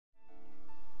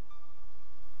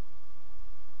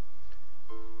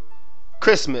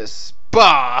Christmas.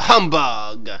 Bah,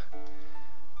 humbug.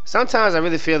 Sometimes I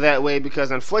really feel that way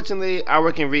because unfortunately I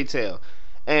work in retail.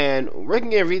 And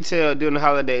working in retail during the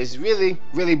holidays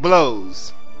really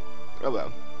blows. Oh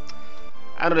well.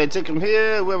 I know they took him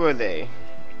here. Where were they?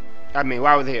 I mean,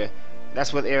 why were they here?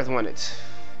 That's what Aerith wanted.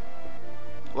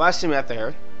 Why send me after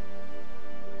her?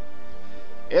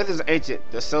 Aerith is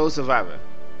ancient, the sole survivor.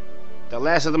 The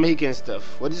last of the Mohican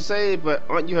stuff. What did you say? But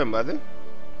aren't you her mother?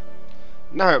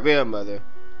 Not her real mother.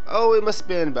 Oh, it must have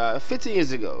been about 15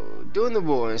 years ago. During the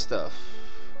war and stuff.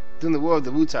 During the war of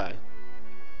the VII.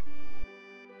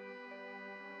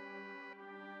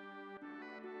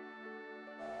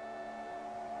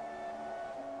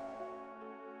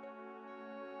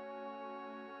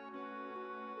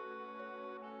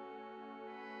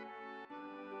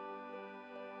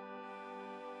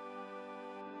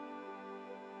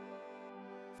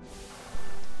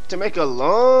 To make a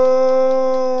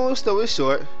long story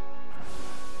short,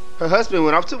 her husband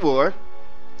went off to war,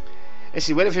 and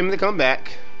she waited for him to come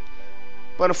back.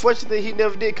 But unfortunately, he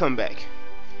never did come back.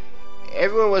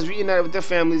 Everyone was reunited with their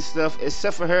family stuff,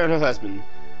 except for her and her husband.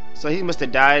 So he must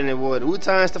have died in the war of the Wu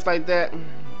and stuff like that.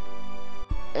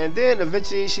 And then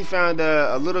eventually, she found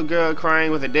a little girl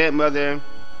crying with her dead mother,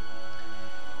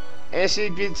 and she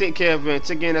agreed to take care of her and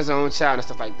took her in as her own child and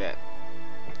stuff like that.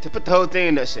 To put the whole thing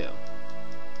in a nutshell.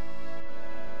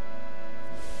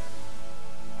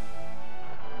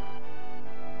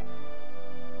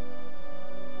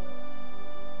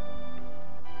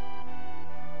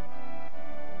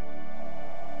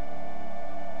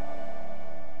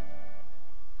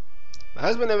 My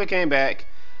husband never came back.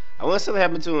 I wonder something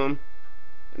happened to him.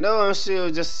 No, I'm sure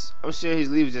his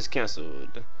leave was just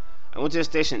canceled. I went to the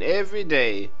station every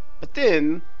day, but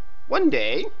then one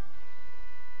day,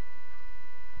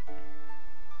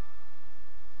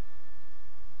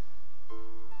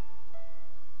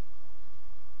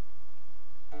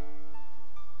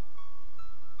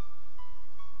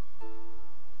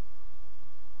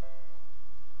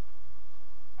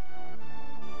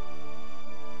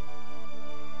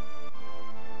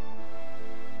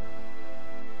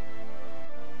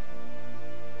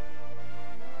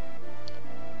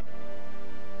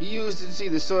 he used to see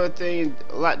the sort of thing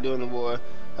a lot during the war.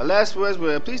 Her last words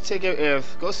were, "Please take care of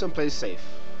Aerith. Go someplace safe."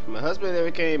 My husband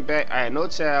never came back. I had no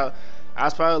child. I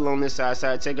was probably lonely, so I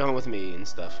decided to take her home with me and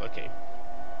stuff. Okay.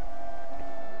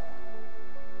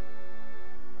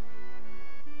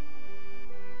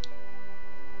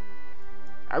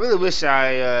 I really wish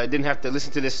I didn't have to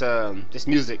listen to this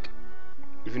music,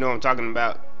 if you know what I'm talking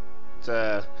about.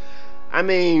 I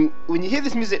mean, when you hear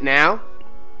this music now,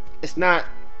 it's not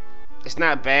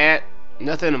bad,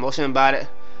 nothing emotional about it,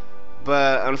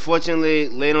 but unfortunately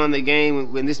later on in the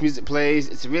game when this music plays,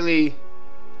 it's really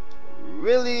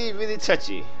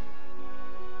touchy,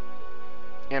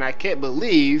 and I can't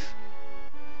believe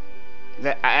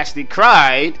that I actually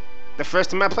cried the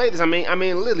first time I played this. I mean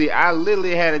literally, I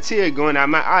literally had a tear going down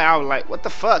my eye. I was like, what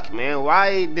the fuck, man,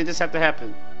 why did this have to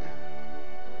happen?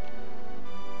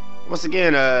 Once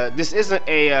again, this isn't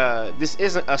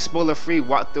a spoiler-free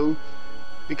walkthrough,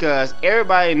 because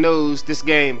everybody knows this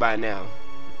game by now.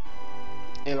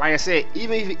 And like I said,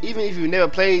 even if you've never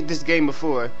played this game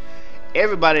before,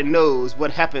 everybody knows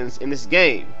what happens in this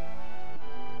game.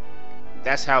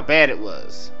 That's how bad it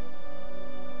was.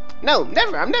 No,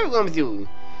 never. I'm never going with you.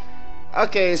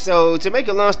 Okay, so to make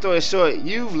a long story short,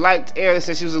 you've liked Aerith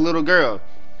since she was a little girl.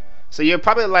 So you're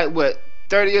probably like, what,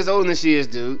 30 years older than she is,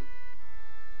 dude.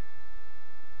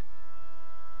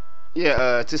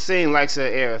 Yeah, Tessine likes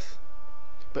Aerith.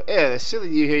 But Aerith, surely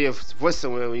you hear your voice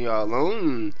somewhere when you're all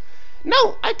alone.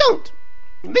 No, I don't.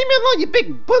 Leave me alone, you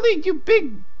big bully, you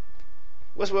big...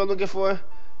 What's what I'm looking for?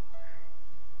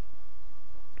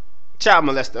 Child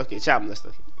molester. Okay, child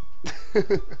molester.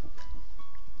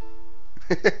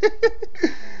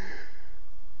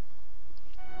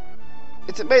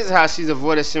 It's amazing how she's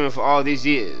avoided Shimmer for all these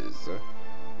years.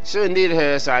 Shouldn't need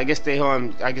her, so I guess they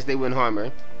wouldn't harm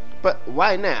her. But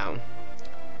why now?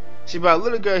 She brought a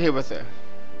little girl here with her.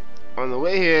 On the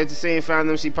way here, Tessine found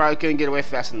them. She probably couldn't get away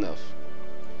fast enough.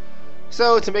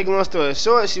 So, to make a long story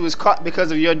short, she was caught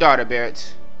because of your daughter,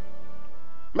 Barrett.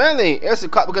 Marilyn! Elsa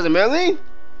caught because of Marilyn?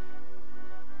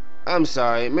 I'm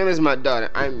sorry. Marilyn's my daughter.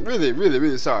 I'm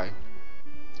really sorry.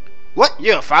 What?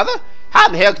 You're a father? How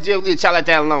the hell could you leave a child like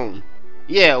that alone?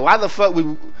 Yeah, why the fuck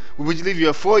would you leave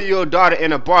your 4-year-old daughter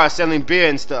in a bar selling beer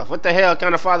and stuff? What the hell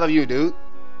kind of father are you, dude?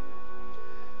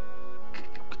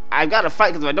 I gotta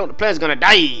fight because if I don't, the player's gonna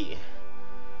die.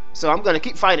 So I'm gonna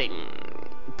keep fighting.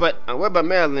 But what about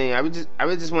Marilyn? I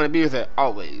really just want to be with her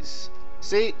always.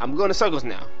 See, I'm going in circles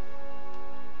now.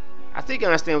 I think I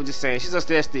understand what you're saying. She's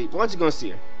upstairs asleep. Why don't you go and see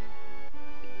her?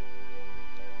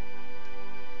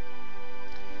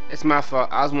 It's my fault.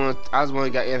 I was one who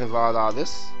got involved in all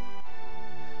this.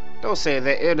 Don't say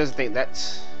that. Air doesn't think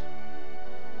that.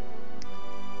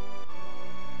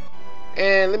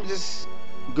 And let me just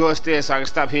go upstairs so I can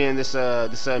stop hearing this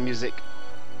music.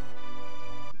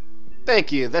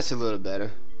 Thank you. That's a little better.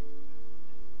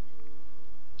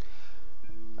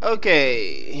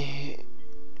 Okay.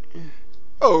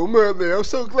 Oh, Merlin, I'm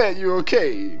so glad you're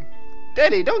okay.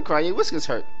 Daddy, don't cry. Your whiskers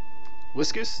hurt.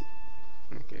 Whiskers?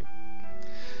 Okay.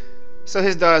 So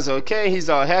his daughter's okay. He's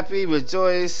all happy,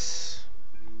 rejoiced.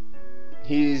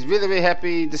 He's really, really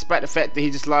happy despite the fact that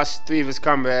he just lost 3 of his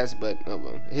comrades. But, oh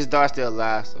well. His daughter's still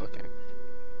alive, so okay.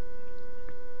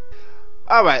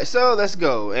 Alright, so let's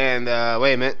go. And,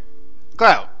 wait a minute.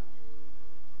 Cloud.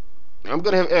 I'm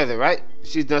gonna have Heather, right?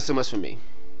 She's done so much for me.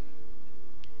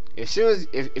 If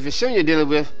it's Shun you're dealing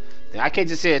with, then I can't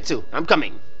just say it too. I'm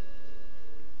coming.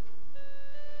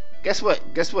 Guess what?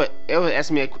 Everyone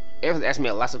asked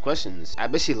me lots of questions. I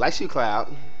bet she likes you, Cloud.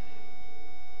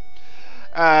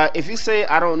 If you say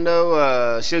I don't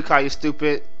know, she'll call you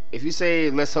stupid. If you say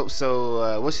let's hope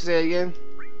so, what'd she say again?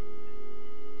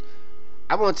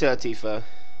 I won't tell Tifa.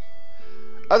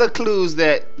 Other clues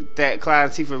that Cloud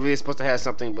and Tifa are really supposed to have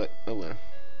something, but oh well.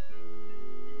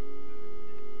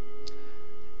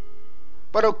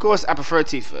 But of course, I prefer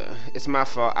Tifa. It's my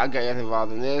fault. I got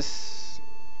involved in this.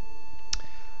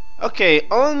 Okay,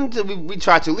 we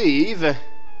try to leave.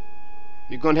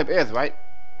 You're going to help Aerith, right?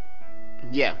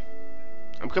 Yeah.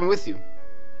 I'm coming with you.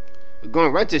 We're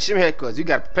going right to Shim headquarters. You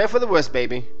gotta prepare for the worst,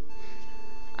 baby.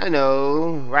 I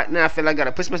know. Right now, I feel like I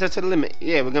gotta push myself to the limit.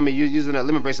 Yeah, we're gonna be using a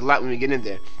limit brace a lot when we get in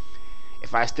there.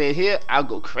 If I stay here, I'll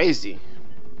go crazy.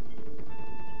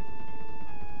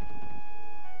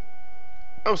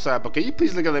 I'm sorry, but can you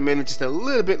please look at the menu just a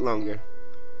little bit longer?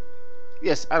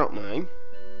 Yes, I don't mind.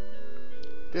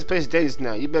 This place is dangerous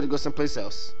now. You better go someplace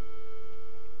else.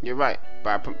 You're right,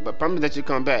 but promise that you'll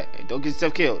come back and don't get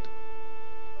yourself killed.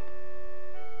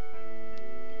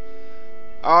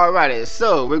 Alrighty,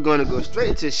 so we're going to go straight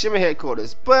into Shimmer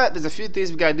headquarters, but there's a few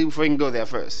things we gotta do before we can go there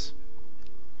first.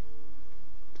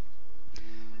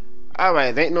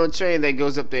 Alright, there ain't no train that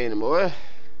goes up there anymore.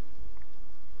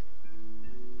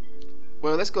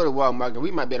 Well, let's go to Walmart.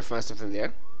 We might be able to find something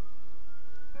there.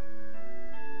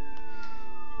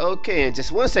 Okay, in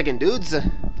just 1 second, dudes.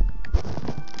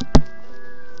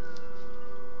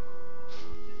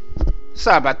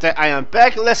 Sorry about that. I am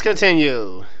back. Let's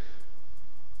continue.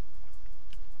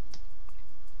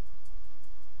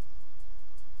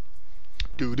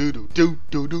 Do do do do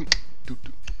do do do do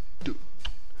do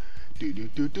do do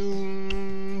do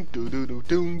do do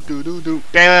do do do do.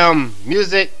 Damn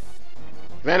music.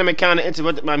 Random encounter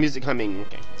interrupted my music humming.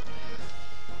 Okay.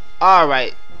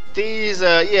 Alright. These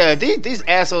these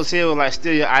assholes here will like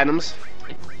steal your items.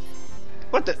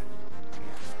 What the?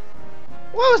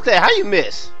 What was that? How you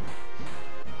miss?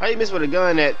 How you miss with a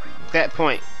gun at that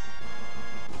point?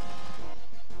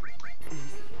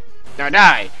 Now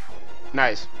die.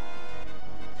 Nice.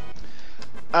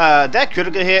 That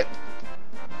critical hit.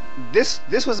 This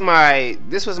was my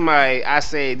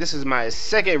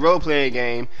second role playing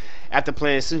game after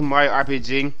playing Super Mario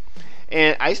RPG,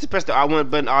 and I used to press the R1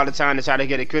 button all the time to try to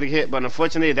get a critical hit, but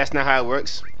unfortunately that's not how it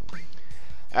works.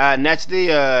 Naturally,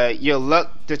 your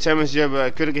luck determines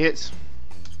your critical hits.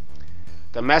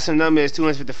 The maximum number is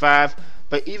 255,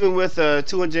 but even with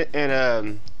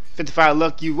 255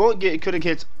 luck, you won't get critical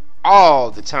hits all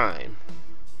the time.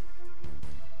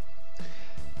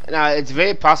 Now, it's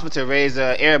very possible to raise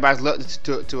everybody's luck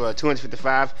to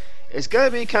 255. It's gonna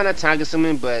be kind of time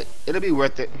consuming, but it'll be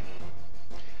worth it.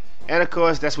 And of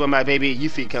course, that's where my baby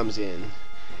Yuffie comes in.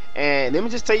 And let me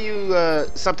just tell you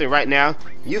something right now.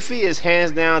 Yuffie is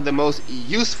hands down the most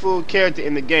useful character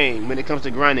in the game when it comes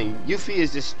to grinding. Yuffie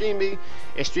is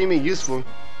extremely useful,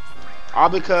 all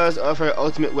because of her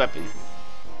ultimate weapon.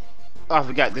 Oh, I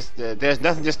forgot this. There's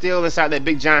nothing to steal inside that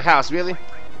big giant house, really.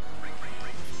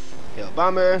 Hell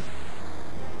bomber.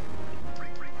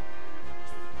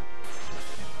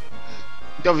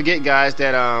 Don't forget, guys,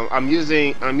 that I'm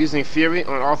using Fury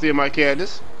on all 3 of my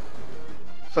characters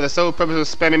for the sole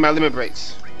purpose of spamming my limit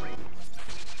breaks.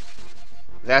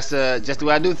 That's just the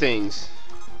way I do things.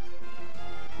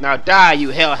 Now die, you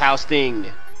hell house thing.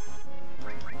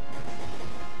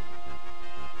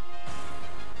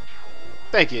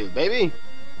 Thank you, baby.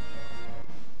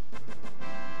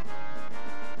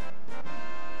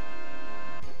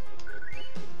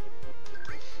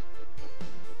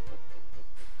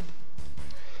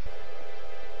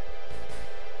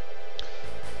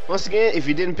 Once again, if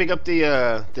you didn't pick up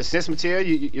the sense material,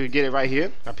 you get it right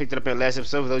here. I picked it up in the last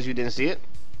episode for those of you who didn't see it.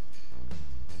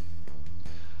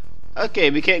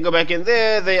 Okay, we can't go back in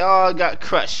there. They all got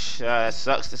crushed. That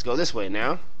sucks. Let's go this way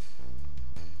now.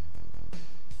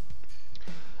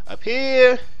 Up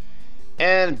here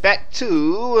and back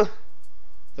to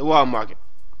the wall market.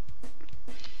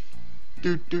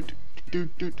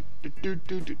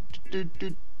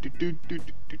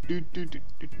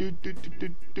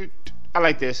 I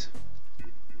like this.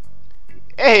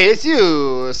 Hey, it's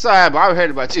you. Sorry, but I heard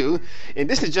about you. And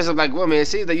this is just like woman. It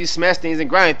seems that you smash things and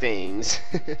grind things.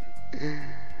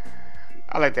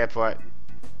 I like that part.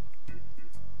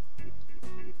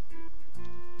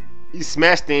 You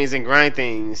smash things and grind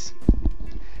things.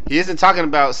 He isn't talking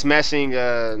about smashing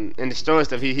and destroying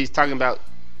stuff. He's talking about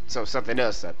something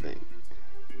else, I think.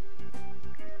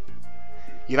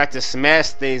 You like to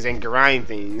smash things and grind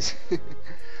things.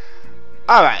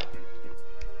 Alright.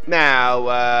 Now,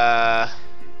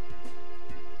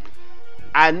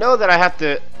 I know that I have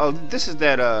to... Oh, this is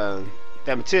that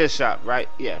material shop, right?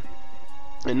 Yeah.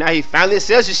 And now he finally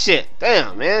sells your shit.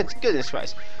 Damn, man. Goodness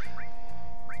Christ.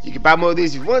 You can buy more of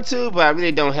these if you want to, but I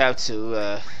really don't have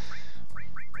to.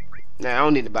 Nah, I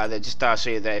don't need to buy that. Just I'll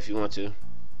show you that if you want to.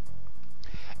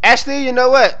 Actually, you know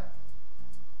what?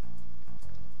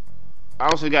 I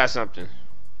almost forgot something.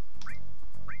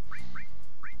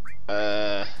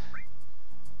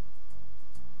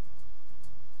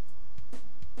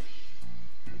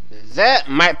 That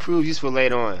might prove useful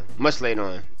later on. Much later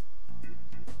on.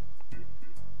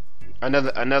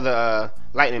 Another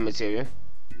lightning material.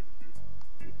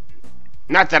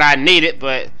 Not that I need it,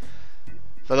 but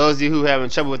for those of you who having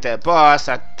trouble with that boss,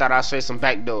 I thought I'd show you some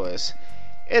back doors.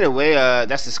 Anyway,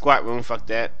 that's the squat room. Fuck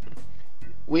that.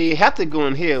 We have to go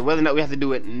in here. Whether or not we have to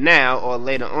do it now or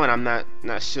later on, I'm not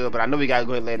sure. But I know we gotta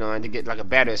go in later on to get like a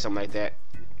battery or something like that.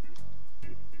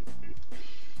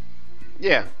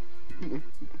 Yeah,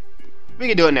 we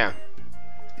can do it now.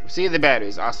 See the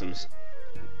batteries, awesomes.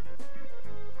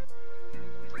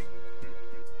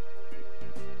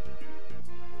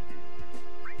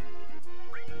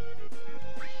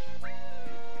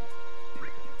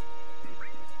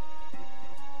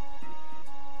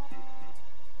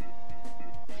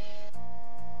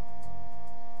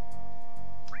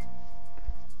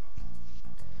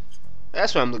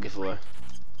 That's what I'm looking for.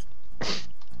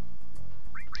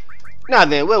 Now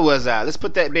then, where was I? Let's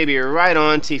put that baby right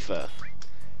on Tifa.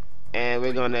 And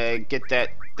we're gonna get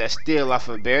that steal off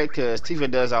of Barrett, because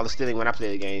Tifa does all the stealing when I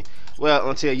play the game. Well,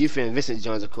 until Yuffie and Vincent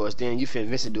joins, of course. Then Yuffie and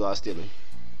Vincent do all the stealing.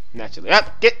 Naturally.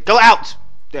 Up, go out!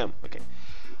 Damn, okay.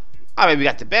 Alright, we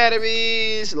got the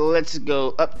batteries. Let's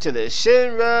go up to the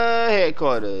Shinra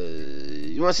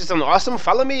headquarters. You wanna see something awesome?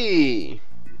 Follow me!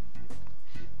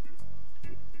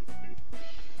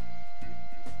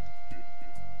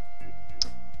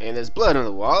 And there's blood on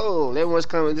the wall. Oh, everyone's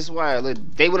coming this way. Look,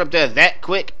 they went up there that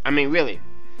quick. I mean, really.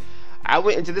 I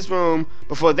went into this room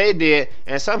before they did,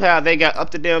 and somehow they got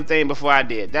up the damn thing before I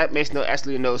did. That makes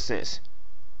absolutely no sense.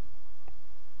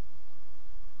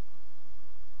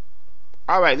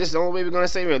 Alright, this is the only way we're gonna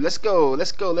save him. Let's go.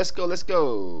 Let's go. Let's go. Let's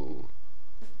go.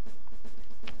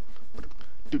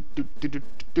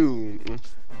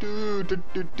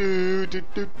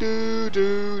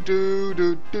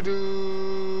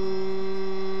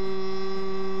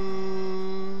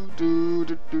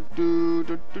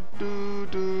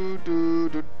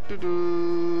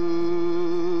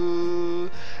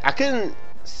 I couldn't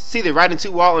see the writing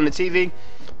too well on the TV,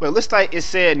 but it looks like it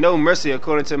said no mercy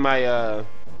according to my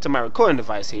recording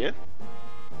device here.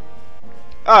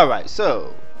 Alright,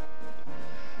 so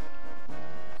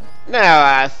now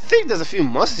I think there's a few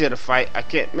monsters here to fight. I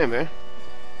can't remember.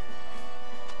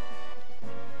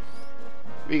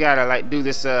 We gotta like do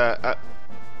this come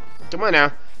on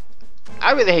now.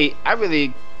 I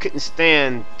really couldn't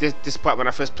stand this part when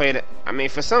I first played it. I mean,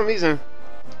 for some reason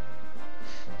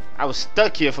I was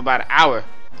stuck here for about an hour.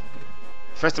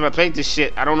 First time I played this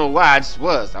shit, I don't know why, I just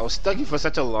was. I was stuck here for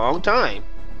such a long time.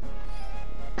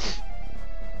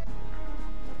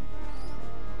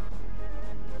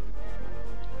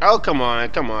 Oh, come on,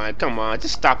 come on, come on.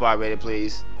 Just stop already,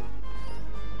 please.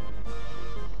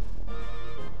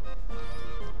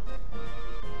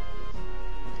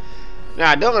 Now,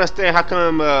 I don't understand how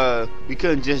come we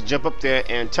couldn't just jump up there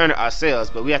and turn it ourselves,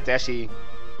 but we have to actually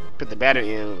put the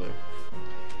battery in.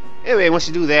 Anyway, once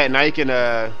you do that, now you can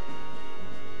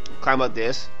climb up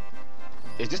this.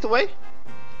 Is this the way?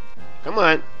 Come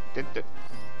on.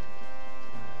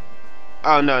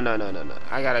 Oh, no, no, no, no, no.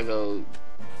 I gotta go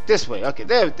this way. Okay,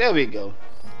 there we go.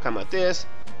 Come up this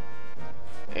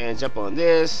and jump on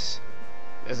this.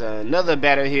 There's another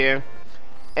battery here,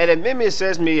 And the memory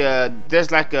says me there's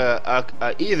like a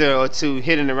either or two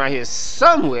hidden around here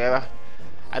somewhere.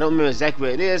 I don't remember exactly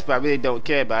where it is, but I really don't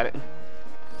care about it.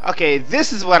 Okay,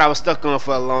 this is what I was stuck on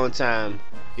for a long time.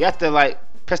 You have to like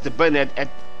press the button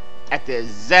at the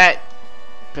exact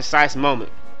precise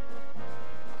moment.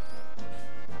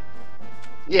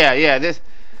 Yeah, this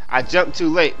I jumped too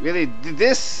late. Really,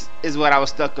 this is what I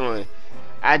was stuck on.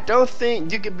 I don't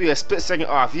think you can be a split second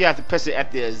off. You have to press it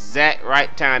at the exact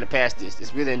right time to pass this.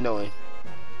 It's really annoying.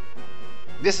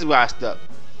 This is where I stuck.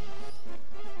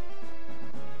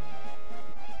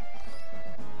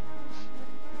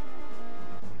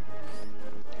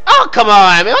 Oh, come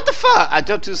on, man. What the fuck? I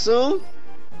jumped too soon?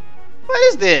 What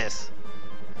is this?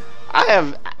 I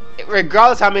have,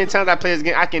 regardless how many times I play this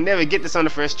game, I can never get this on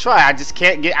the first try. I just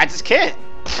can't.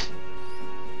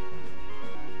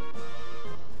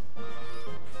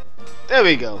 There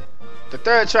we go. The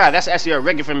third try. That's actually a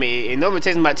record for me. It normally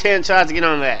takes me about 10 tries to get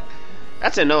on that.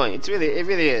 That's annoying. It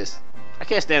really is. I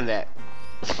can't stand that.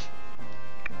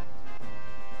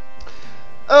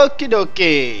 Okie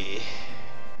dokie.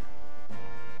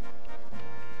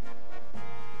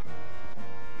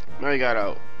 Now we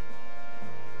gotta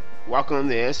walk on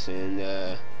this and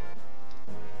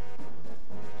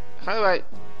how do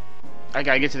I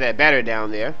gotta get to that battery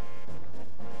down there.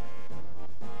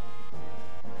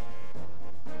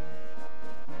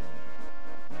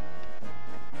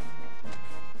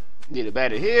 Need a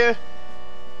battery here.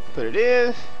 Put it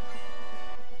in.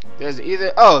 There's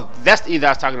either. Oh, that's the either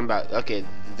I was talking about. Okay,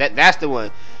 that's the one.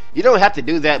 You don't have to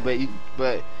do that, but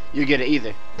you get it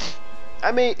either.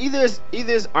 I mean, either's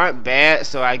aren't bad,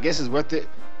 so I guess it's worth it.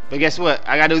 But guess what?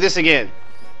 I gotta do this again.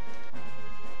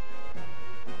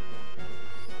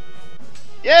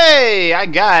 Yay! I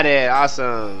got it.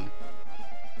 Awesome.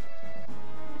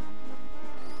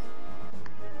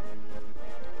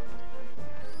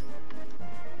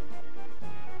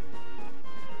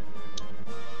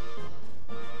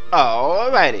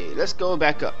 Alrighty, let's go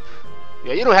back up.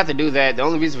 Yeah, you don't have to do that. The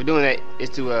only reason for doing that is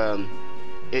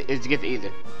to get the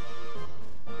either.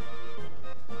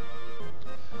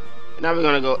 Now we're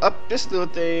gonna go up this little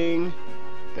thing,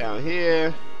 down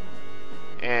here,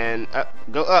 and up.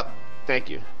 Go up. Thank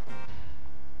you.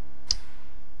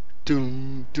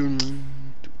 Doom,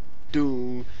 doom,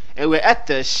 doom. And we're at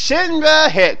the Shinra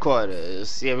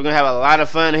headquarters. Yeah, we're gonna have a lot of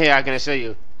fun here. I can assure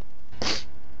you.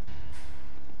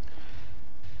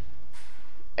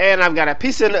 And I've got a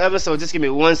piece in the oven, so just give me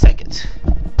 1 second.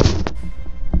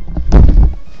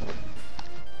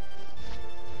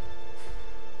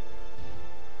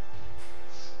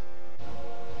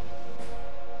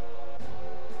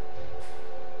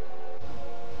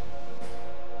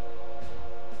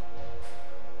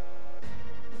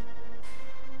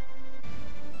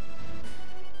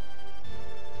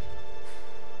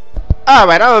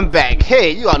 Alright, I'm back.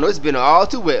 Hey, you all know it's been all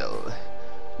too well.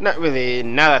 Not really,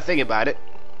 now that I think about it.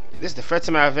 This is the first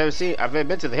time I've ever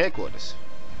been to the headquarters.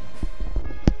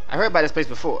 I heard about this place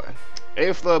before.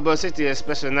 Every floor above 60 is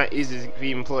special, not easy for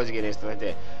even employees to get in and stuff like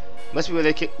that. Must be where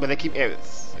they keep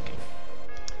areas. Okay.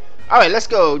 Alright, let's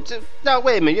go. No,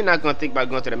 wait a minute. You're not gonna think about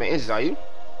going to the main entrance, are you?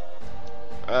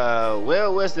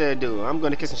 Well, what's there to do? I'm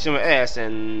gonna kiss some shimmer ass,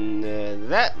 and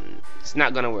it's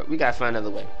not gonna work. We gotta find another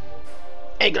way.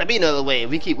 Ain't gonna be another way. If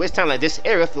we keep wasting time like this,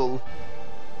 area full.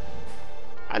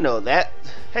 I know that.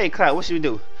 Hey, Cloud, what should we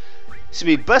do? Should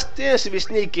we bust in or should we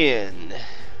sneak in?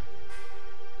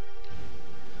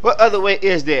 What other way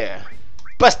is there?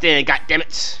 Bust in,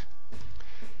 goddammit!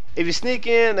 If you sneak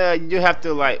in, you have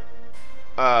to like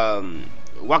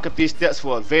walk up these steps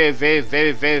for a very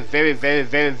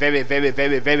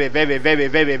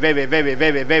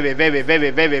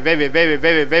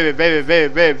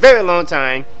long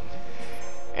time.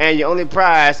 And your only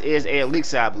prize is a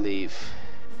elixir, I believe.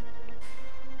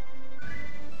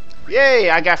 Yay,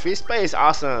 I got free space.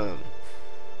 Awesome.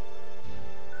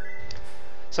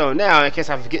 So now, in case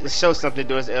I forget to show something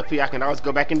during this LP, I can always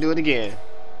go back and do it again.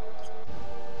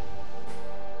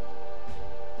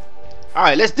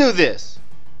 Alright, let's do this.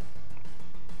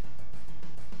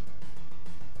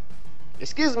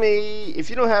 Excuse me, if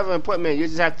you don't have an appointment, you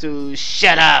just have to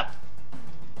shut up.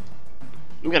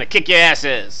 I'm gonna kick your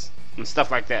asses and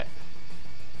stuff like that.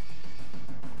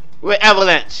 We're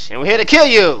Avalanche, and we're here to kill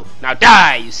you! Now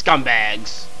die, you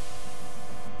scumbags!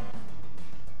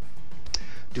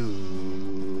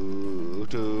 Do,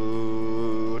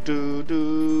 do, do,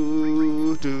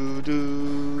 do, do, do,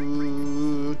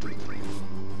 do,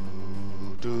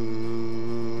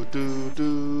 do,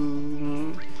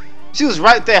 do. She was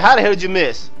right there. How the hell did you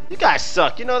miss? You guys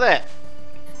suck, you know that.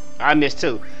 I missed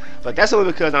too. But that's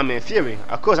only because I'm in Fury.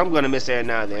 Of course I'm gonna miss every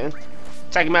now and then.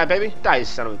 Take him out, baby. Die, you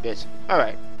son of a bitch.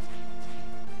 Alright.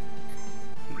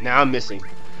 Now I'm missing.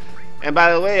 And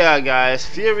by the way, guys,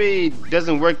 Fury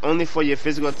doesn't work only for your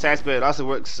physical attacks, but it also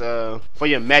works for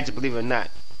your magic, believe it or not.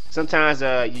 Sometimes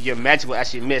your magic will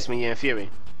actually miss when you're in Fury.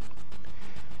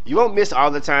 You won't miss all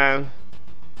the time.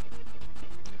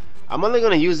 I'm only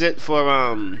gonna use it for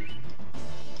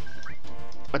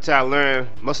until I learn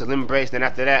most of limb breaks. Then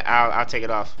after that, I'll take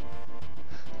it off.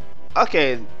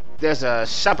 Okay, there's a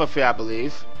shop up here, I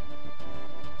believe.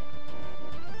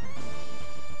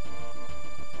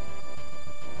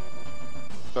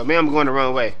 But maybe I'm going the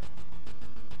wrong way.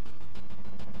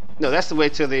 No, that's the way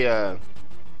to the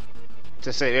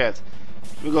to save Earth.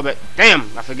 We go back. Damn,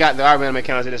 I forgot there are random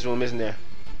encounters in this room, isn't there?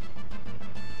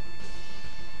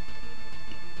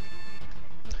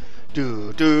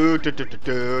 Do do do do do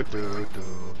do do do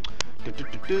do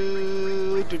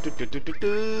do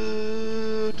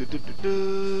do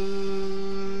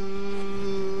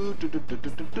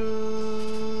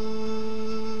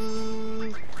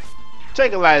do.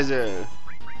 Tranquilizer.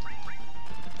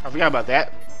 I forgot about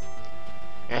that.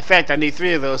 In fact, I need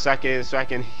 3 of those so I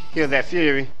can heal that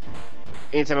Fury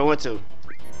anytime I want to.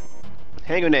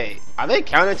 Hand grenade. Are they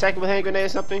counterattacking with hand grenade or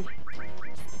something?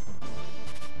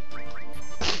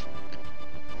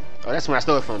 Oh, that's when I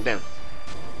stole it from. Damn.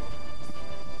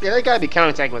 Yeah, they gotta be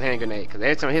counterattacking with hand grenade because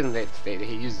every time I hit him,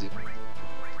 he uses it.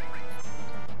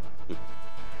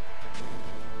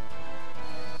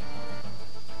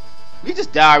 Will you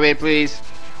just die already, please?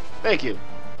 Thank you.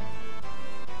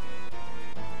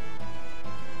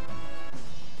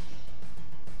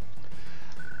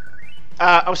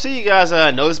 I'm sure you guys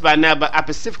noticed by now, but I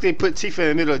specifically put Tifa in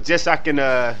the middle just so I can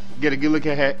get a good look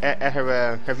at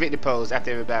her victory pose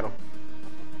after every battle.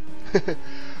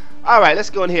 Alright, let's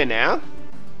go in here now.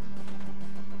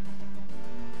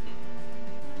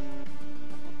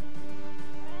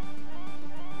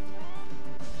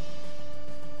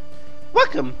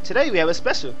 Welcome. Today we have a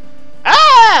special.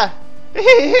 Ah!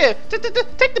 Here,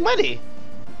 take the money.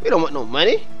 We don't want no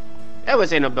money. That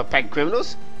was ain't no pack of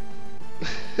criminals.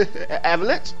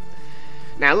 Avalanche.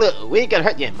 Now look, we ain't gonna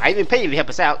hurt you. I even pay you to help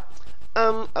us out.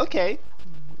 Okay.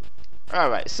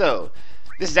 Alright, so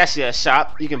this is actually a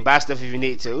shop. You can buy stuff if you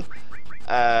need to.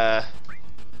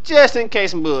 Just in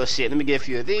case some bullshit. Let me get a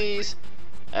few of these.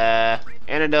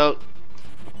 Antidote.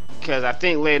 Because I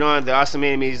think later on there are some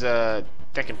enemies that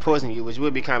can poison you, which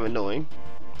would be kind of annoying.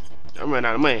 I'm running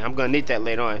out of money. I'm gonna need that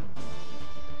later on.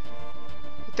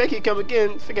 Thank you, come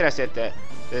again. Forget I said that.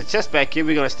 There's a chest back here.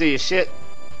 We're gonna steal your shit.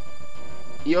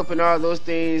 You open all those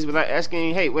things without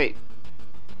asking. Hey, wait.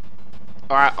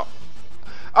 Alright.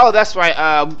 Oh, that's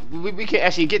right. We can't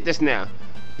actually get this now.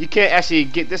 You can't actually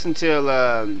get this until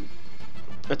later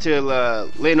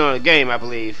on in the game, I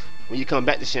believe, when you come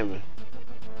back to Shimmer.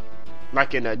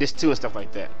 Like in this 2 and stuff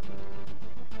like that.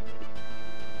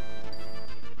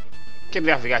 Can't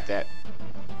believe I forgot that.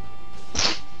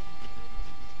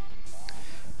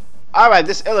 Alright,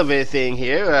 this elevator thing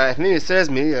here, if it says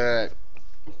me,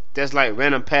 there's like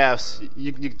random paths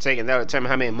you can take and that'll determine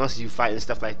how many monsters you fight and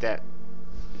stuff like that.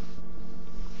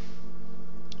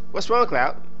 What's wrong,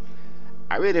 Cloud?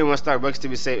 I really didn't want to start working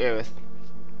till we save Aerith.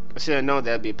 I should have known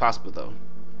that'd be possible though.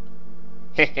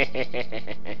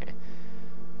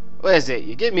 What is it?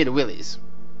 You give me the willies.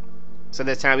 So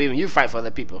this time even you fight for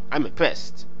other people. I'm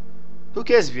impressed. Who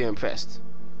cares if you're impressed?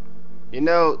 You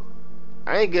know,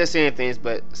 I ain't good at saying things,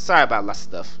 but sorry about lots of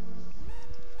stuff.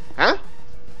 Huh?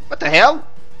 What the hell?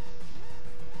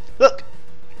 Look!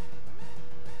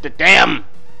 The damn!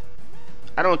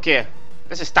 I don't care.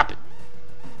 Let's just stop it.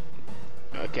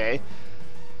 Okay.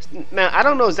 Now, I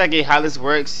don't know exactly how this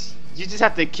works. You just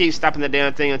have to keep stopping the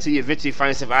damn thing until you eventually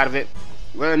find yourself out of it.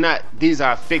 Whether or not these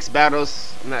are fixed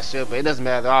battles, I'm not sure, but it doesn't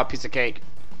matter. They're all a piece of cake.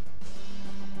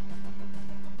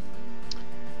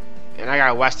 And I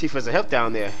gotta watch Tifa's help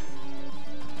down there.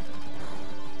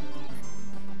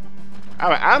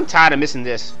 Alright, I'm tired of missing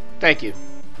this. Thank you.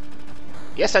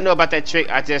 Yes, I know about that trick.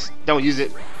 I just don't use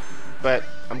it. But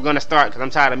I'm gonna start because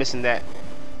I'm tired of missing that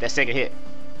second hit.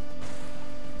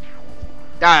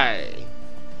 Die.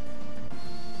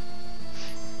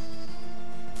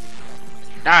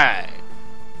 Die.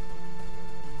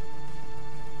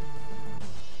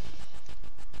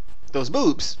 Those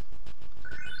boobs.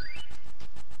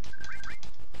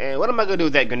 And what am I gonna do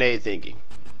with that grenade thingy?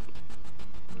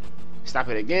 Stop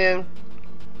it again.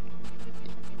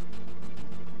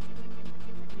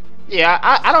 Yeah,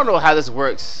 I don't know how this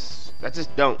works. I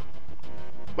just don't.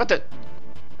 What the?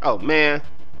 Oh man,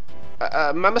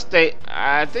 my mistake.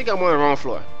 I think I'm on the wrong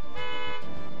floor.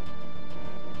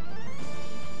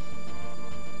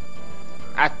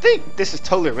 I think this is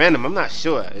totally random. I'm not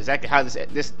sure exactly how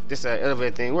this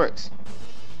elevator thing works.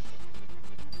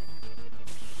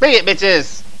 Bring it,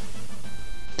 bitches!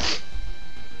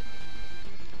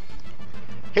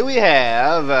 Here we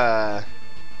have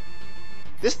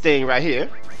this thing right here,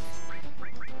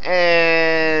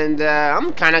 and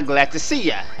I'm kind of glad to see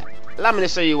ya. Allow me to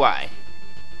show you why.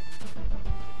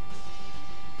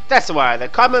 That's why the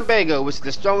Carbon Bagel, which is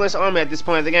the strongest army at this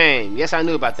point of the game. Yes, I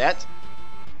knew about that.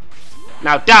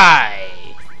 Now die!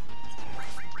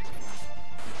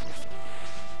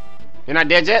 You're not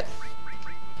dead yet?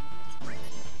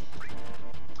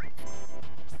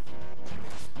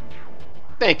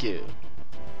 Thank you.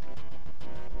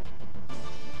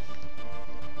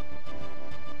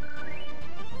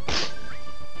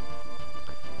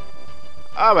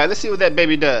 Alright, let's see what that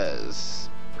baby does.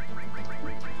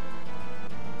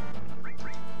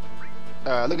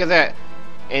 Look at that.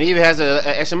 And he even has an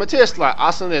extra material slot.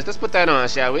 Awesome. Let's put that on,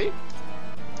 shall we?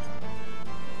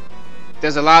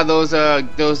 There's a lot of those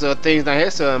things down here,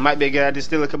 so it might be a good idea to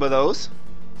steal a couple of those.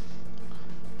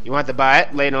 You won't have to buy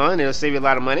it later on. It'll save you a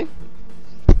lot of money.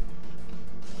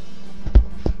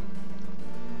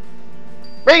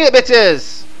 Bring it,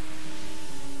 bitches!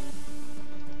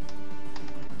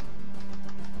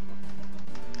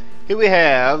 Here we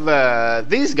have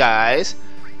these guys.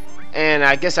 And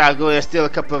I guess I'll go and steal a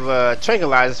couple of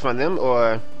tranquilizers from them,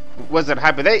 or was it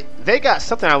hyper? They got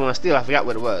something I want to steal. I forgot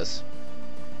what it was.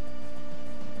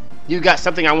 You got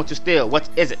something I want to steal. What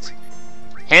is it?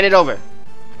 Hand it over.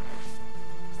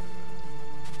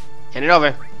 Hand it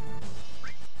over.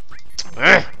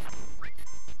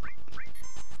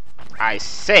 I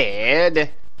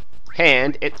said,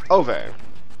 hand it over.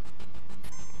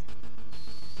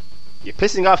 You're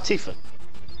pissing off Tifa.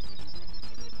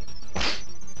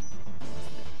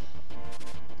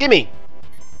 Gimme!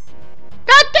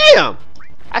 God damn!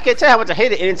 I can't tell how much I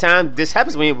hate it anytime this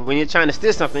happens when you're trying to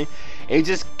steal something and you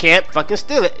just can't fucking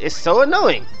steal it. It's so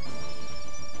annoying.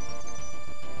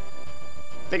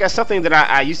 They got something that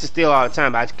I used to steal all the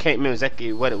time, but I can't remember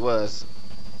exactly what it was.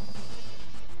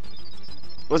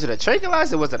 Was it a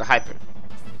tranquilizer or was it a hyper?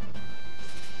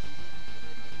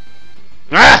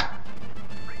 Ah!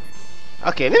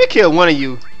 Okay, let me kill one of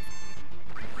you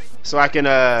so I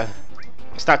can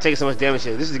stop taking so much damage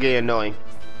here. This is getting annoying.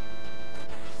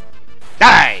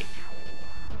 Die!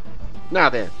 Now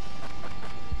then.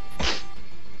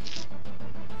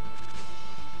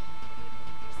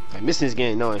 Missing is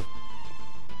getting annoying.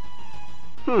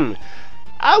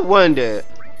 I wonder.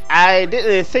 I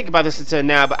didn't think about this until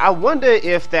now, but I wonder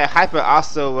if that hyper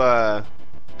also I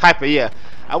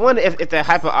wonder if that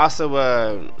hyper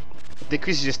also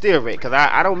decreases your steal rate, because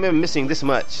I don't remember missing this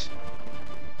much.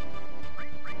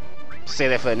 Say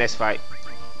that for the next fight.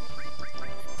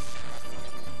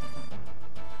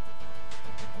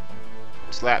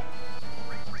 Slap.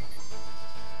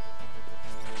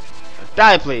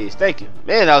 Die, please. Thank you.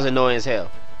 Man, that was annoying as hell.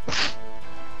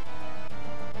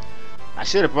 I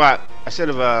should have bought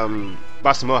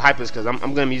some more hypers, because I'm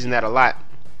gonna be using that a lot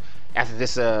after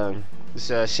this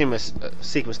shimmer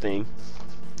sequence thing.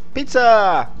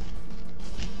 Pizza.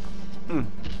 I'm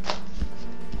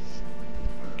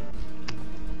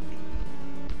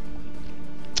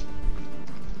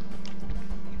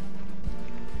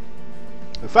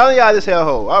finally out of this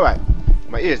hellhole. Alright.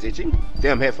 My ears itching.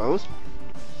 Damn headphones.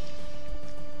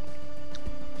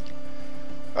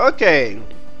 Okay.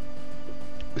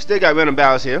 We still got random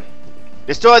battles here.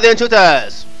 Destroy the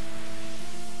intruders!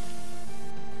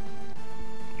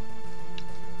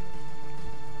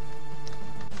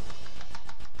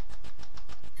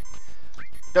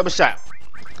 Double shot.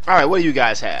 Alright, what do you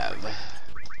guys have? Let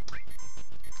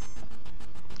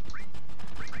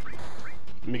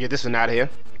me get this one out of here.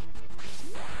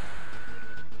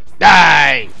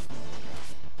 Die!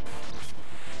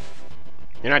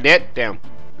 You're not dead? Damn.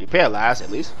 You're paralyzed,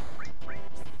 at least.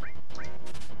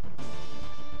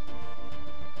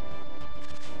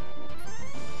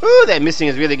 Ooh, that missing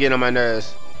is really getting on my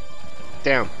nerves.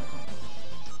 Damn.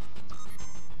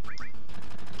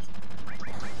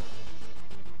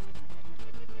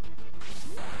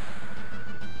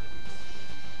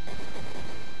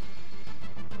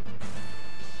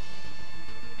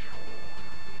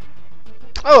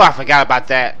 Oh, I forgot about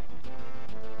that.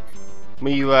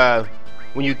 When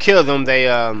you kill them, they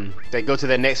go to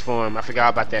their next form. I forgot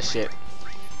about that shit.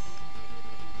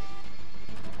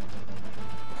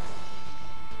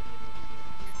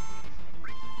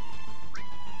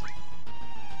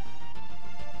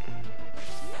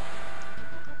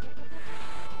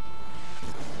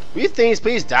 Will you things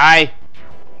please die?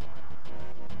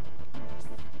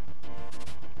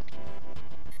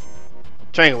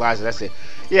 Tranquilizer, that's it.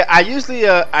 Yeah, I usually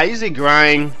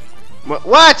grind.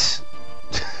 What?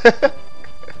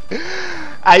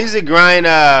 I usually grind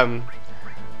a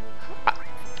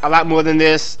lot more than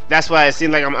this. That's why it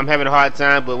seems like I'm having a hard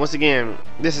time. But once again,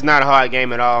 this is not a hard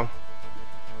game at all.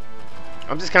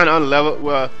 I'm just kind of on the level.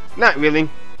 Well, not really.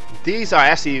 These are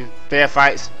actually fair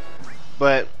fights,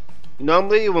 but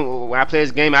normally when I play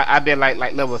this game, I've been like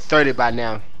level 30 by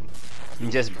now, and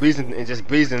just breezing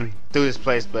through this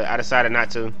place. But I decided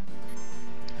not to.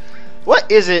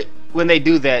 What is it when they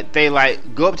do that? They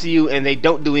like go up to you and they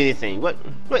don't do anything. What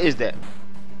is that?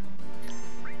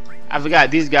 I forgot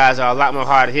these guys are a lot more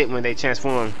hard to hit when they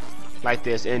transform like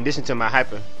this. In addition to my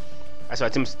hyper, that's why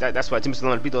Tim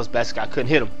Stallone beat those bastards. I couldn't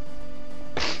hit them.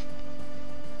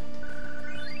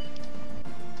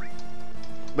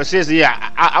 But seriously,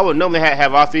 yeah, I would normally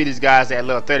have all three of these guys at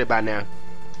level 30 by now.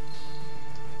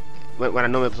 When I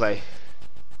normally play.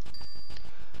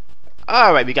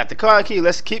 Alright, we got the card key.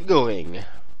 Let's keep going.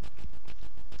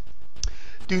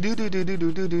 Let's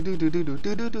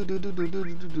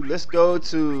go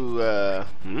to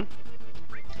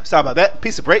sorry about that.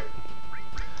 Piece of break.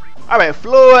 Alright,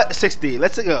 floor 60.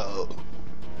 Let's go.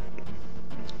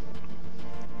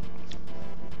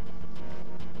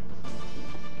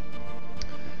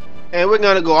 And we're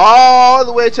gonna go all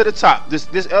the way to the top. This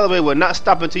elevator will not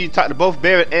stop until you talk to both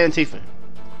Barrett and Tifa.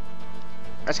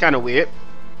 That's kind of weird.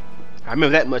 I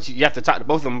remember that much. You have to talk to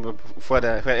both of them for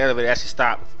the elevator to actually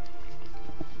stop.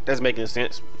 Doesn't make any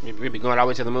sense. We'd be going all the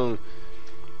way to the moon.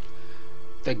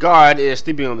 The guard is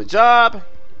sleeping on the job,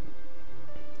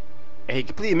 and he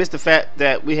completely missed the fact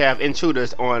that we have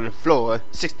intruders on floor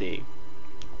 60.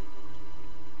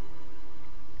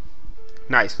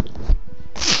 Nice.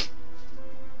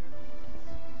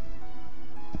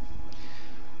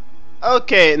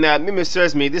 Okay, now memory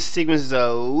serves me. This sequence is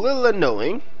a little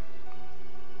annoying.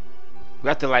 We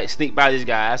have to like sneak by these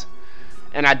guys,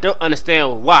 and I don't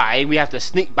understand why we have to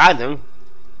sneak by them.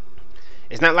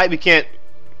 It's not like we can't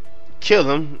kill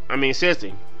them. I mean,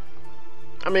 seriously.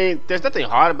 I mean, there's nothing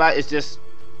hard about it. It's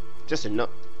just a no.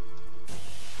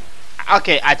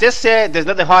 Okay, I just said there's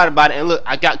nothing hard about it, and look,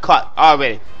 I got caught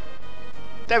already.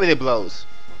 That really blows.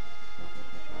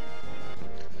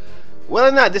 Whether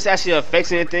or not this actually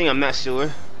affects anything, I'm not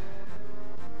sure.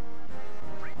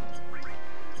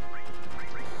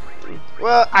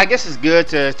 Well, I guess it's good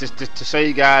to show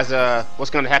you guys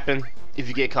what's going to happen if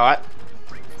you get caught.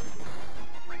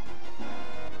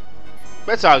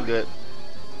 But it's all good.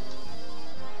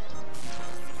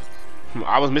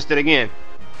 I almost missed it again.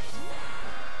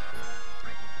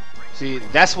 See,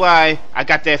 that's why I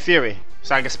got that fury,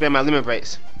 so I can spare my limit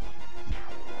breaks.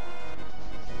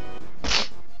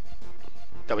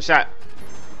 Double shot.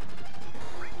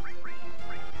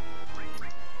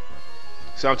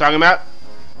 See what I'm talking about?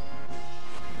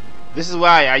 This is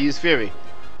why I use Fury.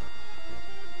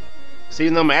 So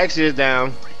even though my action is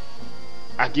down,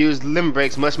 I can use limit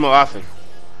breaks much more often.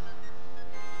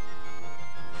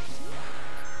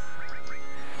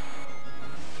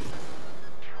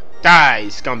 Die,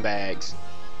 scumbags.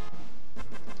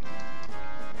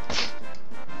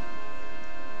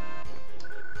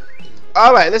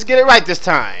 Alright, let's get it right this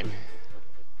time.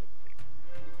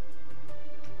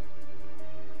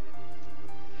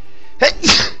 Hey!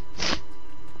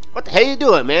 What the hell you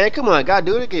doing, man? Come on, gotta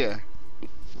do it again.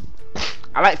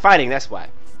 I like fighting, that's why.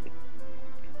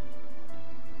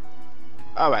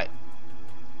 Alright.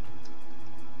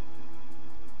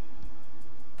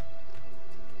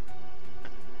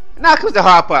 Now comes the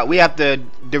hard part. We have to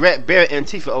direct Barrett and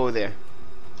Tifa over there.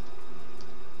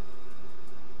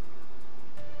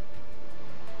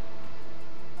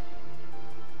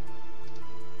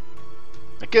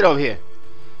 Now get over here.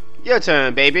 Your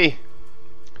turn, baby.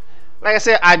 Like I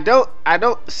said, I don't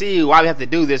see why we have to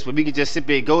do this when we can just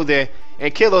simply go there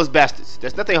and kill those bastards.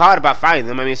 There's nothing hard about fighting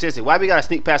them. I mean, seriously, why we gotta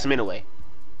sneak past them anyway?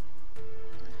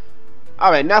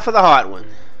 Alright, now for the hard one.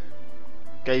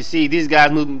 Okay, you see these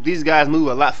guys move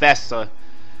a lot faster. So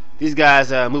these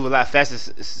guys move a lot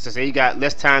faster, so you got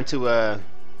less time to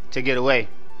get away.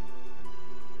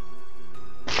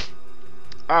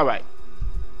 Alright.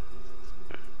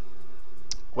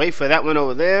 Wait for that one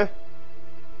over there.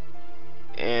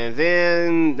 And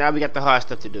then now we got the hard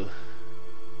stuff to do.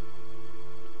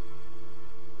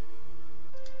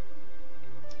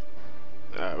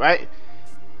 Alright.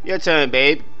 Your turn,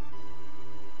 babe.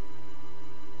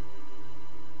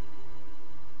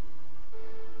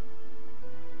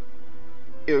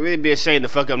 It would really be a shame to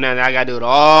fuck up now. I gotta do it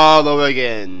all over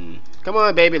again. Come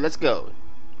on, baby, let's go.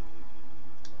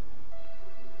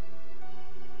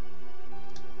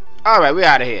 Alright, we're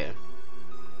out of here.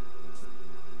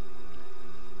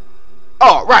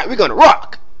 Alright, we're gonna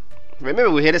rock.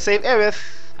 Remember, we're here to save Aerith.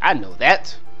 I know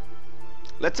that.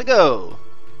 Let's go.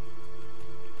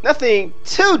 Nothing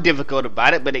too difficult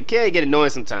about it, but it can get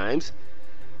annoying sometimes.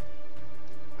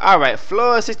 Alright,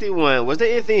 floor 61. Was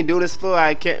there anything to do on this floor?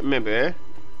 I can't remember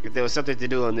if there was something to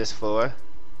do on this floor.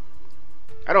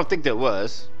 I don't think there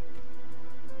was.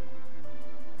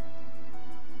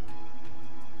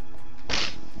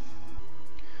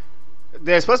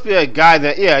 There's supposed to be a guy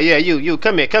that, yeah, you,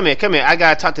 come here. I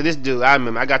gotta talk to this dude. I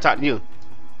remember, I gotta talk to you.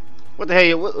 What the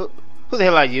hell, who the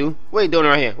hell are you? What are you doing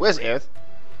around here? Where's Aerith?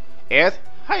 Aerith?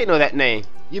 How you know that name?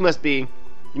 You must be,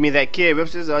 you mean that kid,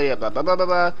 Ripsters? Oh yeah, blah, blah, blah, blah,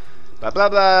 blah, blah, blah,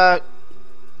 blah.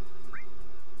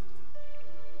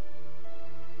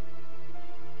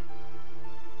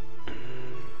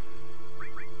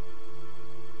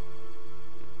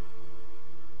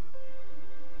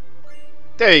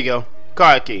 There you go,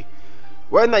 card key.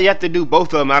 Whether or not you have to do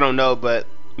both of them, I don't know, but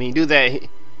when you do that,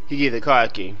 he gives the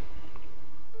card key.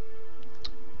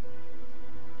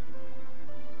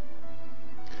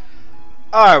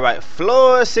 Alright,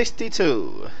 floor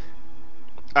 62.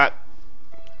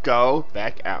 Go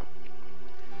back out.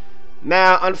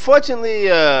 Now, unfortunately,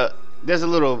 there's a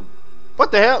little...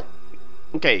 What the hell?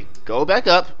 Okay, go back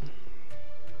up.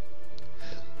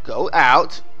 Go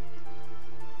out.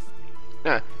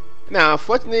 Now,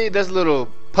 unfortunately, there's a little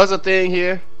puzzle thing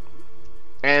here,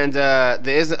 and there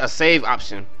isn't a save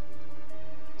option,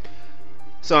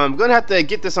 so I'm gonna have to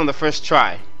get this on the first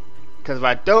try, because if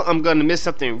I don't, I'm gonna miss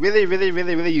something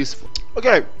really useful.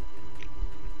 Okay,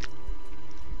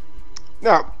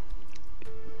 now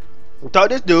talk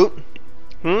to this dude.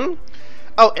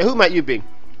 Oh, and who might you be?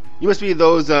 You must be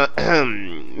those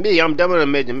me. I'm done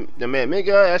with the man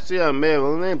Mega. Actually, I'm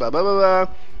man blah blah blah blah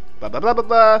blah blah blah blah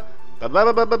blah. Blah,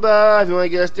 blah, blah, blah, blah. If you want to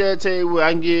get us there, tell you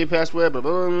I can give you a password. Blah,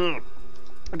 blah, blah.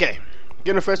 Okay,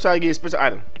 get the first try to get a special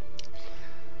item.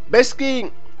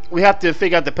 Basically, we have to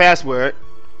figure out the password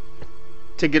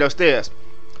to get upstairs.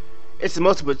 It's a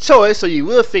multiple choice, so you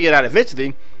will figure it out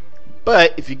eventually.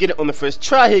 But if you get it on the first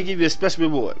try, he'll give you a special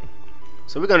reward.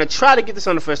 So we're gonna try to get this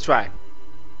on the first try.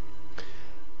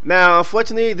 Now,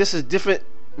 unfortunately, this is different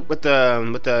with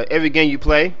the every game you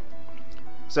play.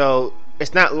 So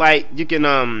it's not like you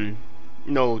can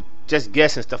you know, just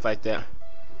guess and stuff like that.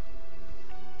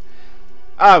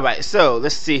 Alright, so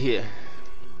let's see here.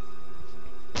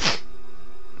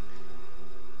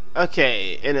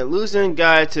 Okay, an illusion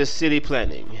guide to city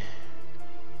planning.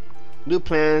 New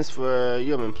plans for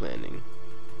human planning.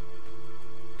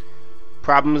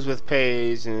 Problems with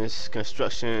page and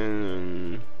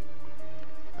construction.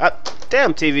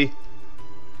 Damn TV.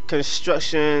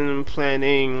 Construction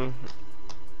planning.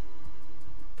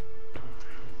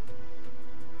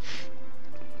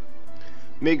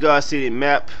 Midgard City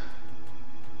map.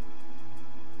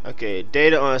 Okay,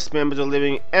 data on members of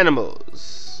living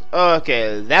animals.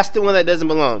 Okay, that's the one that doesn't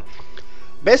belong.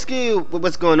 Basically,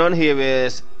 what's going on here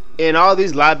is in all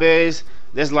these libraries,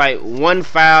 there's like one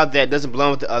file that doesn't belong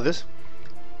with the others.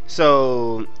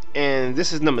 So, and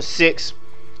this is number 6.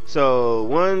 So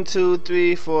 1, 2,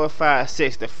 3, 4, 5,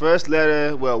 6. The first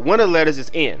letter, well, one of the letters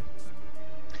is N.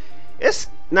 It's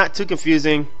not too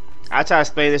confusing. I'll try to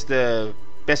explain this the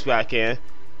best way I can.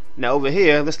 Now over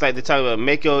here, looks like they're talking about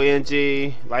Mako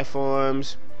energy, life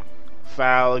forms,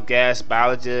 foul, gas,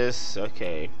 biologists.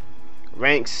 Okay,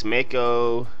 ranks,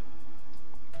 Mako,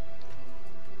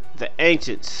 the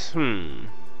ancients.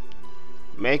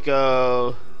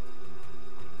 Mako,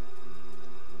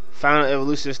 final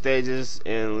evolution stages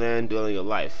in land dwelling your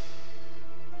life.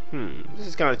 This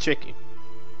is kind of tricky.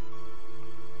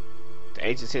 The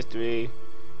ancients history,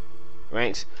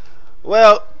 ranks.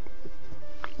 Well,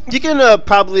 you can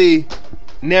probably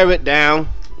narrow it down,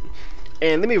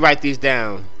 and let me write these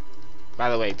down. By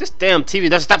the way, this damn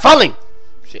TV doesn't stop falling.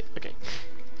 Shit. Okay.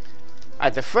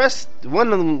 Alright, the first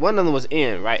one of them was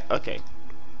in, right? Okay.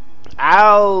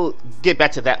 I'll get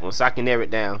back to that one so I can narrow it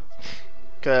down,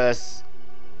 cause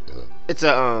it's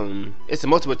a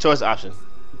multiple choice option.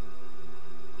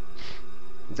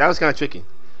 That was kind of tricky.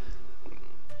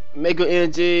 Mega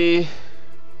energy.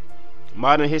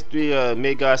 Modern history of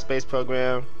Midgard space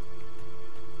program.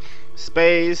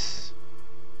 Space.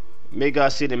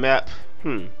 Midgard city map.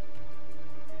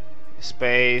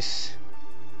 Space.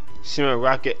 Shimmer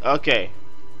rocket. Okay.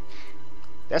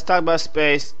 Let's talk about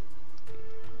space.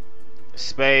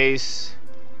 Space.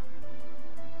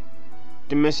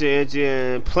 Dimension energy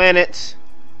and planets.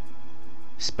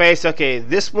 Space. Okay,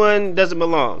 this one doesn't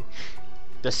belong.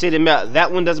 The city map,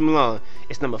 that one doesn't belong.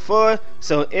 It's number 4.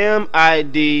 So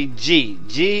M-I-D-G.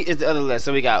 G is the other letter.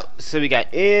 So we got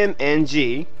M and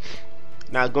G.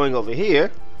 Now going over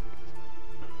here.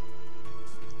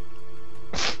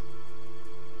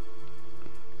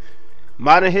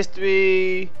 Modern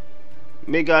history,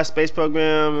 Midgard space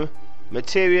program,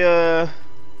 materia,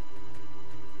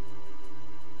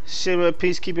 Shinra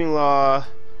peacekeeping law,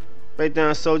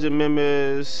 breakdown soldier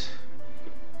members,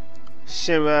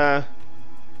 Shinra.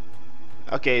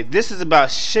 Okay, this is about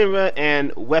Shinra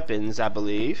and weapons, I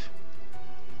believe.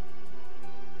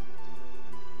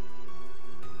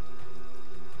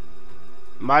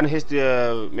 Modern history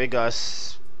of Midgard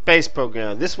space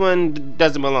program. This one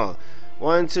doesn't belong.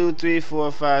 1, 2, 3,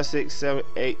 4, 5, 6, 7,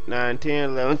 8, 9, 10,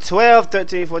 11, 12,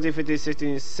 13, 14, 15,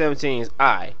 16, 17 is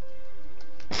I.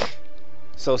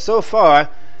 So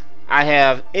far, I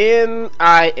have N,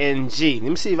 I, and G. Let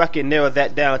me see if I can narrow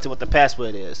that down to what the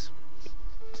password is.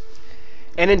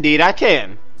 And indeed, I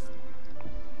can.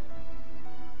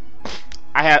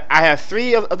 I have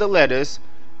 3 of the letters.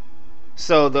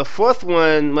 So the fourth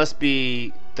one must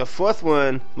be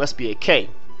a K.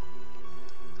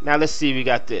 Now let's see if we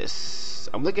got this.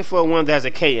 I'm looking for one that has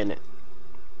a K in it.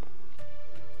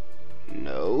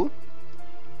 No.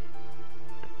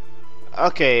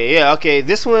 Okay, yeah, okay.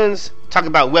 This one's talking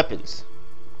about weapons.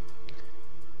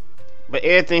 But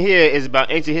everything here is about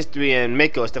ancient history and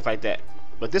Mako and stuff like that.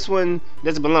 But this one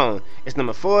doesn't belong. It's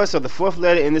number 4, so the 4th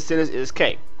letter in this sentence is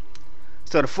K.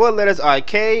 So the 4 letters are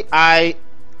K, I,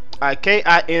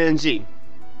 N, and G,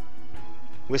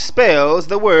 which spells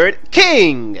the word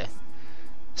king.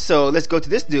 So let's go to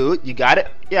this dude. You got it?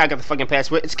 Yeah, I got the fucking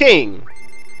password. It's king.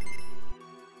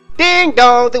 Ding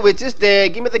dong, the witch is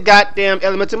dead. Give me the goddamn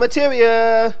elemental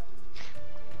materia.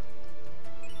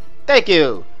 Thank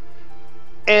you.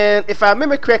 And if I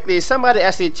remember correctly, somebody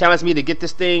actually challenged me to get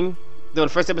this thing during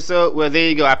the first episode. Well, there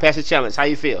you go. I passed the challenge. How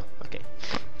you feel? Okay.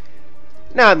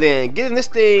 Now then, getting this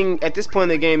thing at this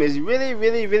point in the game is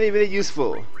really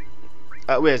useful.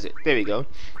 Where is it? There we go.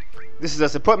 This is a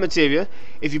support material.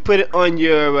 If you put it on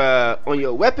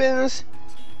your weapons,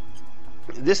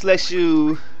 this lets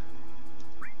you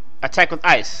attack with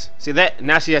ice. See that?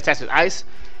 Now she attacks with ice.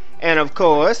 And of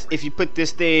course, if you put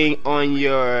this thing on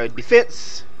your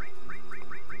defense,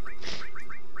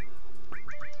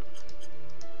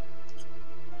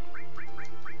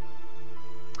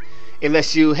 it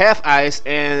lets you half ice,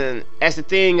 and as the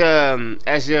thing,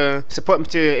 as your support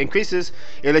material increases,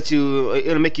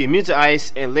 it'll make you immune to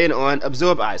ice, and later on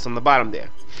absorb ice on the bottom there.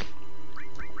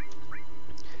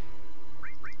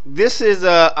 This is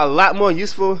a lot more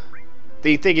useful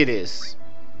than you think it is.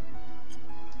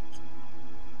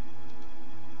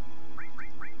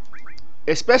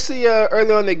 Especially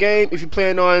early on in the game, if you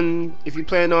plan on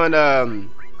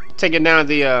taking down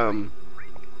the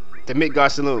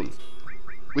Midgard Saloon,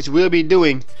 which we'll be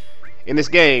doing in this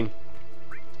game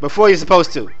before you're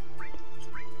supposed to.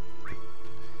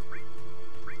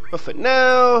 But for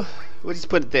now, we'll just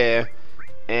put it there.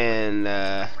 And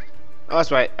oh,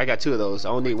 that's right. I got 2 of those. I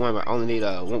only need one. I only need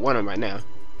one of them right now.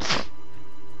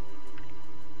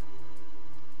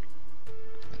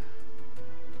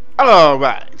 All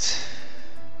right.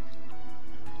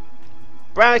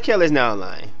 Brian Kelly's now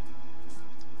online.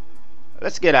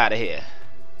 Let's get out of here.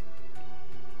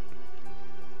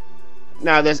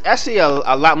 Now there's actually a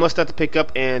lot more stuff to pick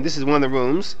up, and this is one of the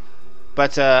rooms,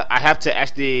 but I have to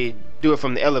actually do it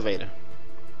from the elevator.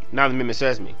 Now the memory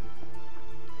serves me.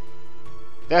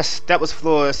 That was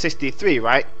floor 63,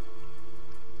 right?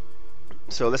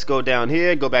 So let's go down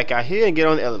here, go back out here, and get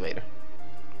on the elevator.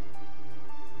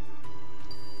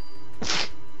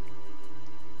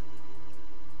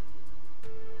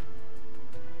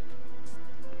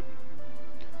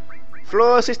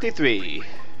 Floor 63.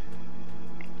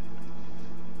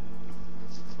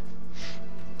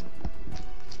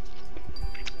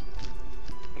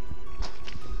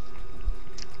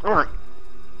 Alright.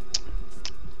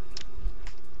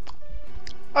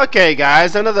 Okay,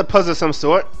 guys, another puzzle of some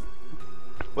sort.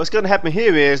 What's going to happen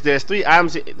here is there's 3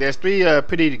 items. There's 3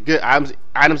 pretty good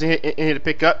items in here to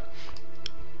pick up.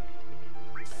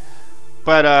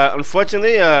 But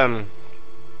unfortunately, you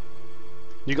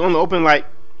can only open like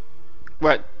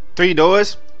what 3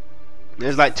 doors.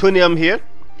 There's like 20 of them here.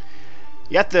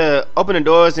 You have to open the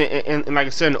doors in like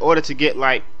a certain order to get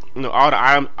like, you know, all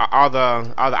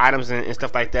the items and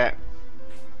stuff like that.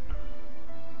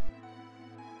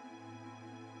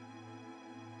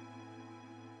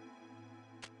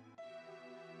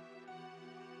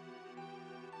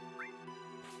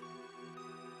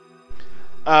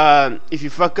 If you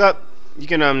fuck up, you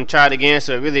can try it again,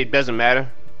 so it really doesn't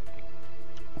matter.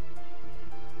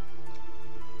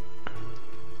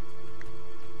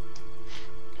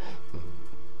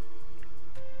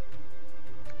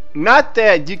 Not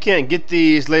that you can't get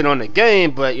these later on in the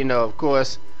game, but you know, of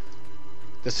course,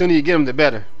 the sooner you get them, the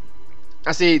better.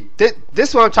 I see. This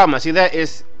is what I'm talking about. See, that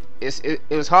is it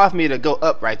was hard for me to go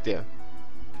up right there.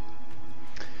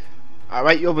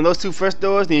 Alright, you open those two first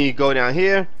doors, then you go down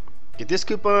here, get this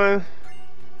coupon.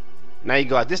 Now you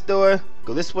go out this door,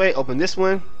 go this way, open this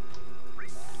one,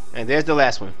 and there's the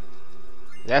last one.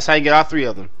 That's how you get all three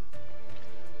of them.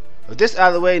 With this out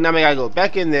of the way, now I gotta go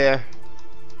back in there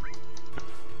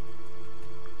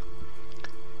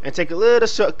and take a little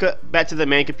shortcut back to the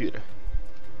main computer.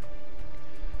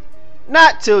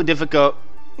 Not too difficult.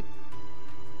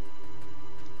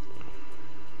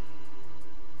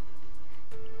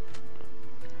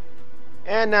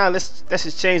 And now let's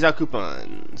just change our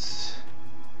coupons.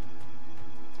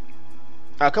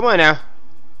 Oh, come on now.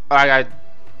 Oh, I got.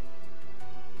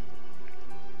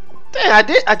 Dang,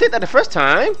 I did that the first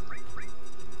time.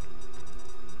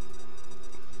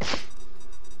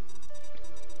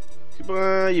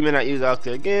 Coupon, you may not use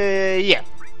Octa again. Yeah.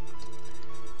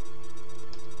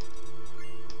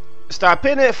 Start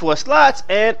pinning it for slots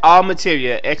and all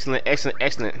material. Excellent, excellent,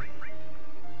 excellent.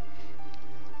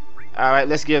 Alright,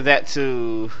 let's give that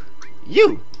to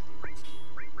you.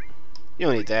 You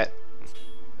don't need that.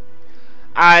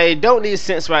 I don't need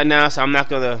sense right now, so I'm not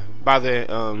gonna bother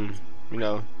you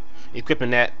know,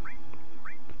 equipping that.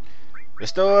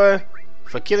 Restore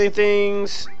for killing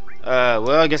things.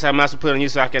 Well, I guess I might as well put it on you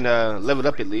so I can level it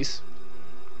up at least.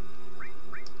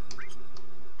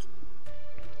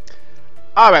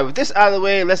 Alright, with this out of the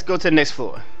way, let's go to the next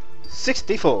floor.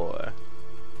 64.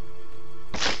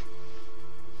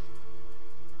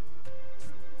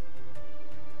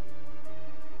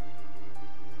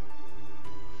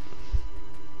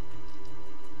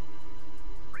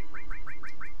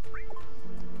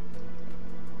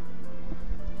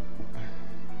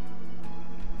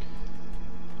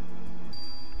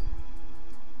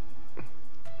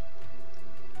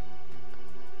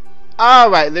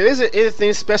 Alright, there isn't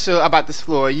anything special about this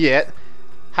floor yet.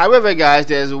 However, guys,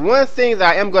 there's one thing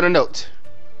that I am going to note.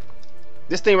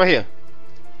 This thing right here.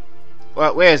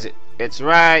 Well, where is it? It's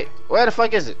right... Where the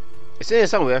fuck is it? It's in here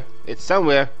somewhere. It's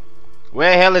somewhere.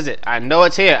 Where the hell is it? I know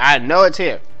it's here. I know it's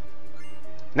here.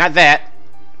 Not that.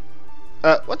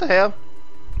 What the hell?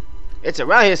 It's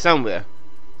around here somewhere.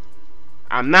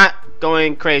 I'm not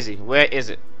going crazy. Where is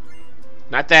it?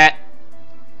 Not that.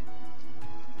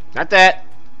 Not that.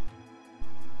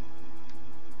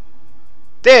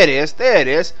 There it is. There it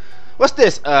is. What's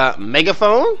this?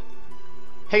 Megaphone?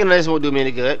 Hang on, this won't do me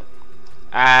any good.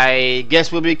 I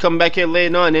guess we'll be coming back here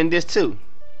later on in this too.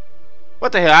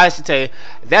 What the hell? I should tell you.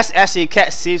 That's actually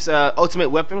Cat Thief's ultimate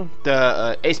weapon,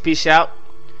 the HP shout.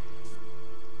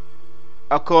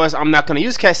 Of course, I'm not gonna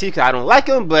use Cat Thief because I don't like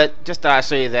him, but just thought I'd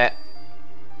show you that.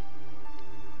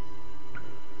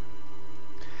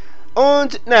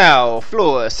 And now,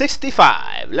 floor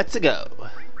 65. Let's go.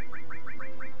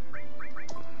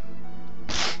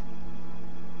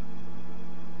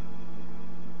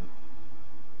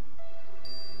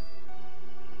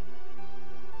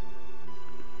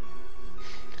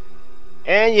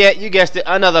 And yet, you guessed it,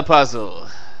 another puzzle.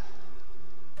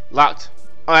 Locked.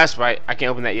 Oh, that's right. I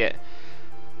can't open that yet.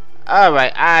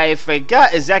 Alright, I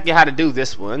forgot exactly how to do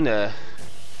this one.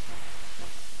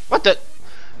 What the?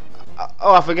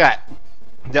 Oh, I forgot.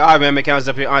 There are random encounters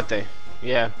up here, aren't they?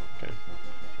 Yeah. Okay.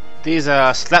 These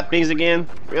slap things again?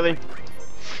 Really?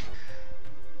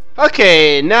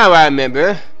 Okay, now I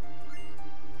remember.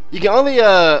 You can only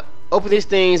open these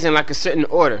things in like a certain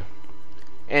order.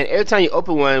 And every time you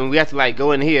open one, we have to like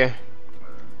go in here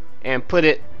and put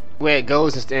it where it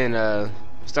goes and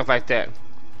stuff like that.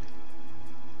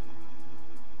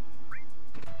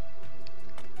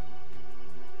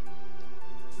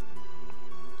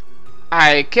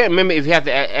 I can't remember if you have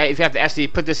to actually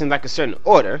put this in like a certain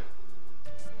order.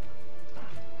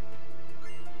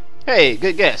 Hey,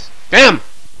 good guess. Damn.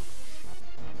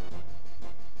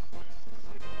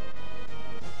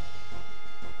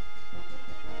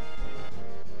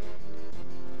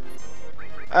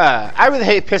 I really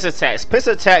hate pistol attacks.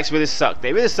 Pistol attacks really suck.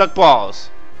 They really suck balls.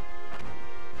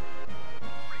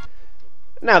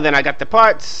 Now then, I got the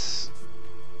parts.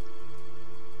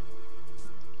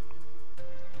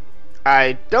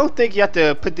 I don't think you have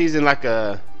to put these in like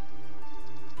a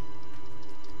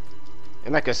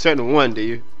certain one, do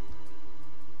you?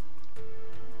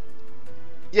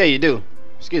 Yeah, you do.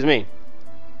 Excuse me.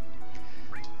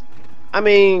 I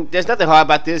mean, there's nothing hard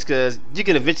about this because you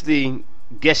can eventually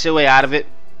guess your way out of it.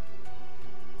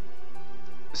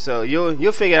 So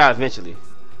you'll figure it out eventually.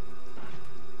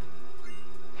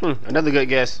 Another good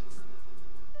guess.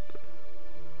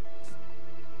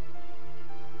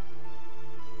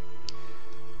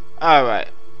 Alright.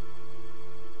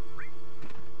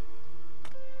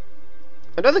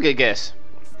 Another good guess.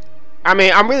 I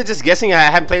mean, I'm really just guessing. I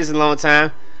haven't played this in a long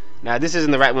time. Now, this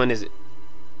isn't the right one, is it?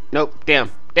 Nope.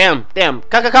 Damn.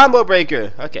 Combo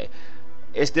breaker. Okay.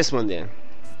 It's this one then.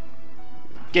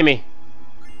 Gimme.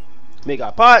 Make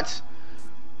our parts.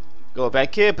 Go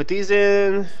back here. Put these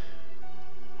in.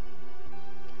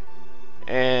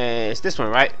 And it's this one,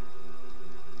 right?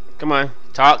 Come on.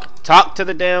 Talk to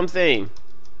the damn thing.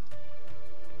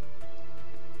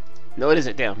 No, it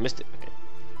isn't. Damn. Missed it. Okay.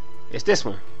 It's this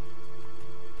one.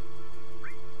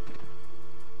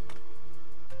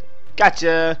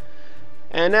 Gotcha.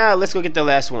 And now let's go get the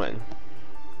last one.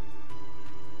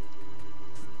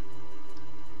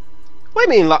 What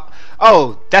do you mean lock?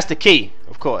 Oh, that's the key,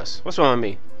 of course. What's wrong with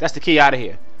me? That's the key out of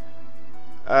here.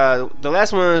 The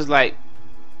last one is like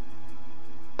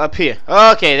up here.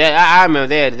 Okay, I remember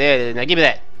there. Now give me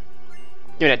that.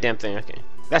 Give me that damn thing. Okay,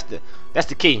 that's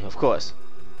the key, of course.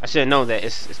 I should have known that.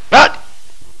 It's fuck.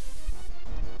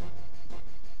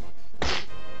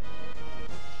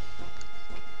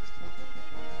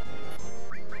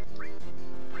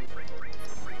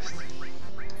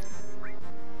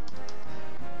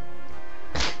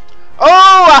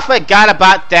 Oh, I forgot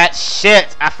about that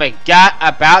shit. I forgot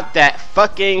about that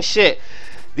fucking shit.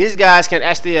 These guys can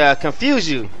actually confuse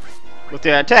you with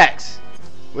their attacks,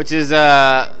 which is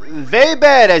very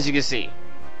bad, as you can see.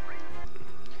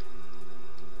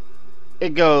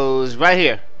 It goes right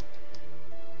here.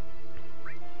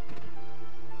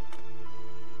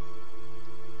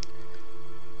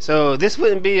 So this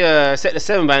wouldn't be set to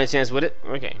 7 by any chance, would it?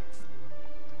 Okay.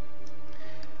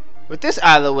 With this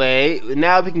out of the way,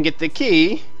 now we can get the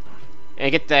key and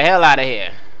get the hell out of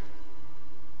here.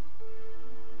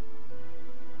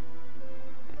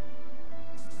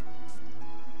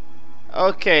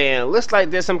 Okay, and it looks like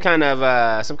there's some kind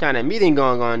of meeting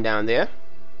going on down there.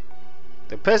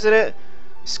 The president,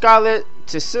 Scarlet,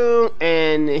 Tsoon,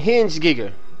 and Hinge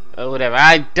Giger, or whatever.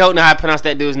 I don't know how to pronounce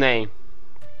that dude's name.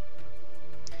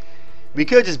 We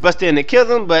could just bust in and kill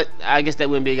them, but I guess that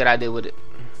wouldn't be a good idea, would it?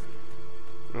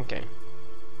 Okay.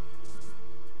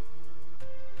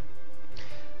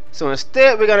 So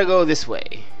instead, we're gonna go this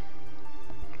way.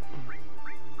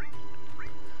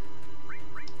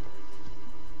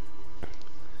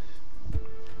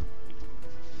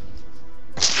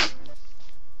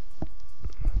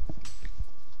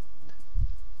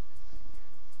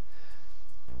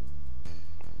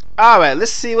 Alright,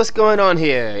 let's see what's going on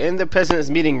here in the president's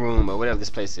meeting room, or whatever this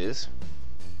place is.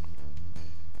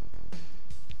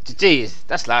 Jeez,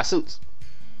 that's a lot of suits.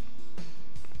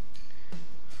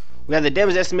 We have the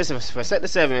damage estimates for Sector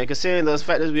 7, and considering those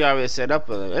factors we already set up,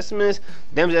 estimates,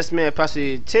 damage estimate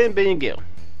approximately 10 billion gil.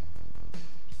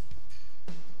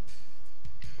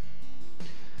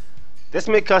 The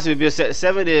estimated cost to rebuild Sector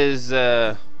 7 is,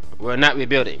 we're not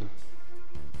rebuilding.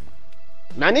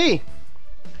 Nani?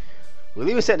 We're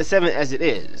leaving Sector 7 as it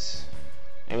is,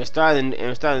 and we're starting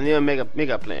a new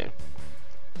mega plan.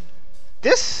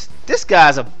 This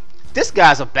guy's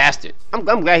a bastard. I'm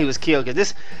glad he was killed,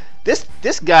 because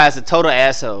this guy's a total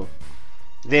asshole.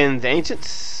 Then the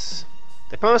ancients,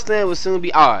 the promised land will soon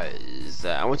be ours.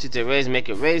 I want you to make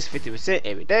it raise 50%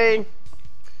 every day.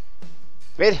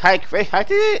 Rate hike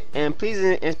it, and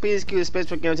please keep the space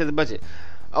program to the budget.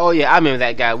 Oh yeah, I remember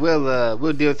that guy. We'll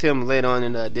deal with him later on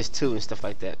in this too and stuff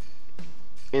like that.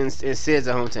 In Sid's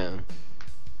hometown.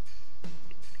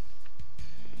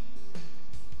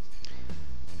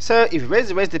 So, if you raise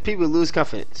the rates, the people lose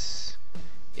confidence.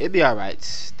 It'll be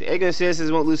alright. The ignorant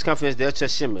citizens won't lose confidence, they'll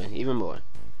trust Shimmer even more.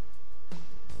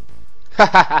 Ha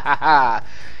ha ha ha ha!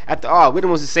 After all, we're the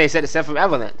ones who say set itself from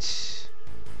Avalanche.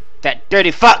 That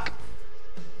dirty fuck!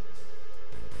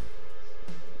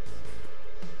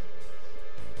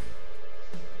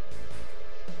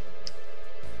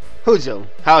 Hujo,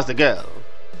 how's the girl?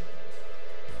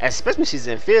 Especially she's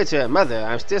inferior to her mother.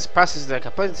 I'm still processing the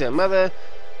complaint to her mother.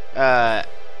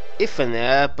 If in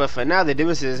there, but for now the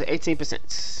difference is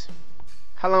 18%.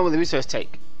 How long will the research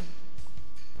take?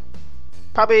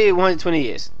 Probably 120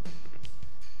 years.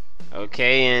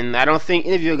 Okay, and I don't think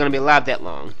any of you are going to be alive that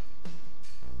long.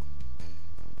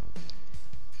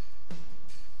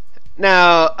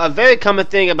 Now, a very common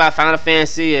thing about Final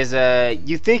Fantasy is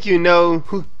you think you know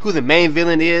who the main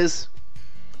villain is,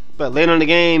 but later in the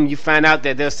game you find out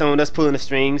that there's someone else pulling the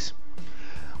strings.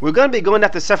 We're going to be going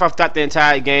after Sephiroth throughout the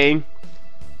entire game.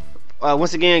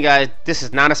 Once again, guys, this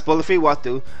is not a spoiler-free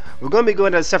walkthrough. We're going to be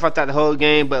going after Sephiroth throughout the whole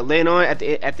game, but later on, at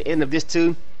the end of this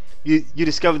too, you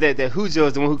discover that Hujo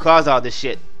is the one who caused all this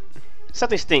shit.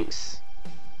 Something stinks.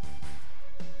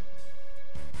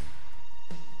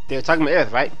 They're talking about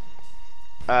Earth, right?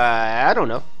 I don't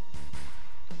know.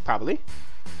 Probably.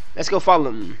 Let's go follow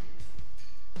them.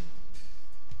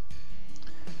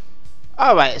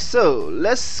 Alright, so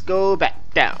let's go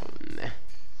back down.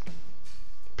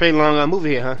 Pretty long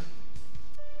movie here, huh?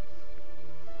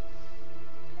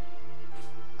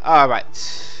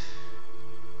 Alright.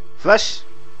 Flush.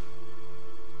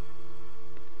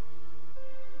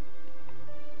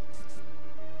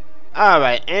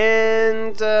 Alright,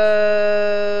 and oh,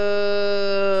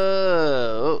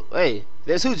 hey,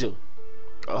 there's Hojo.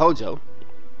 Or Hojo.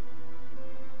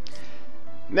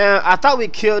 Now, I thought we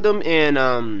killed him in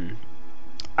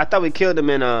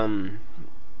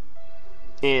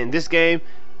in this game,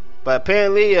 but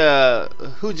apparently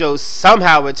Hojo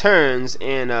somehow returns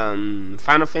in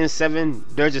Final Fantasy VII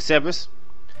Dirge of Cerberus.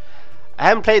 I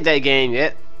haven't played that game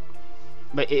yet,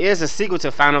 but it is a sequel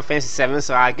to Final Fantasy VII,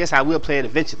 so I guess I will play it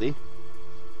eventually.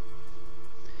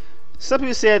 Some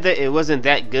people said that it wasn't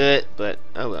that good, but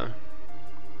oh well.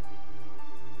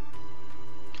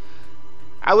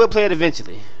 I will play it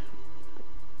eventually.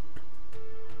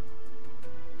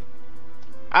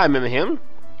 I remember him.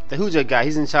 The Hojo guy.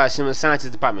 He's in charge of the science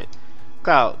department.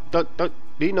 Cloud, do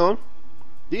you know him?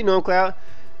 Do you know him, Cloud?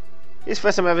 It's the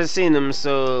first time I've ever seen him,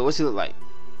 so what's he look like?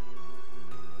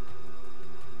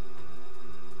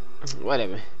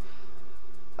 Whatever.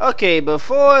 Okay,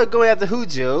 before going after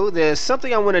Hojo, there's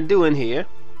something I want to do in here.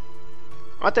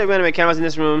 Aren't there random encounters in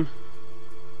this room?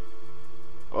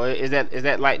 Or is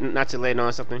that light not too late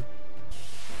on something?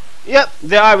 Yep,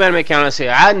 there are random encounters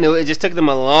here. I knew it just took them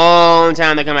a long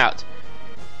time to come out.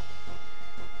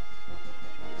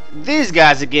 These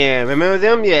guys again. Remember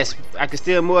them? Yes, I can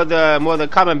steal more of the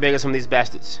common beggars from these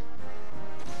bastards.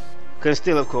 Couldn't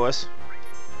steal, of course.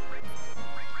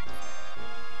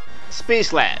 Speed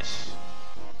slash.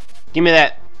 Give me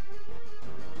that.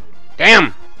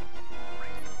 Damn.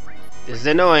 This is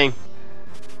annoying.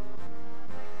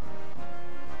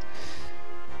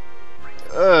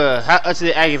 How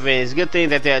utterly aggravating. It's a good thing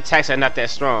that their attacks are not that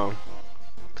strong.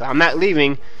 Cause I'm not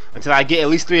leaving until I get at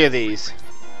least 3 of these.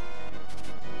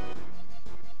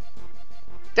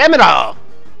 Damn it all!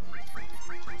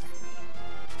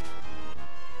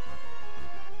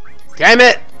 Damn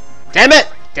it! Damn it!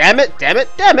 Damn it! Damn it!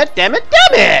 Damn it! Damn it!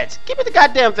 Damn it! Give me the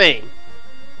goddamn thing!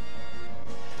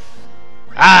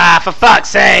 Ah, for fuck's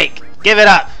sake! Give it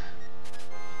up!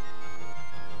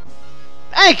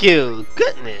 Thank you!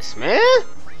 Goodness, man!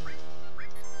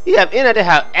 You have any idea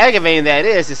how aggravating that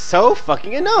is? It's so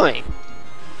fucking annoying.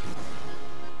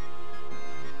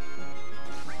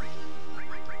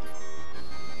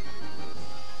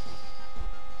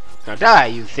 Now die,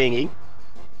 you thingy.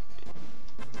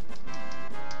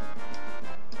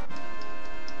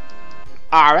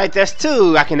 Alright, that's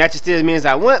 2. I can actually steal as many as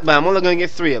I want, but I'm only gonna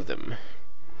get 3 of them.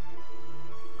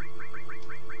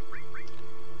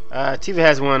 TV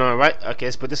has one on, right? Okay,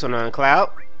 let's put this one on Cloud.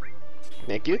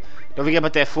 Thank you. Don't forget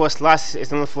about that 4 slots.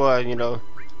 It's only for, you know,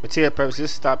 material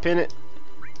purposes. Stop pinning it.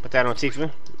 Put that on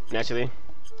Tifa, naturally.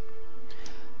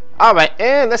 Alright,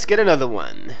 and let's get another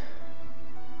one.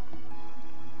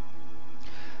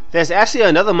 There's actually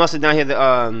another monster down here that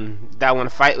I want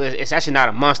to fight with. It's actually not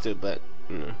a monster, but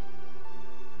you know.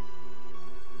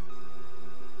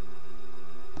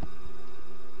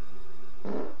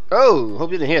 Oh,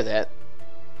 hope you didn't hear that.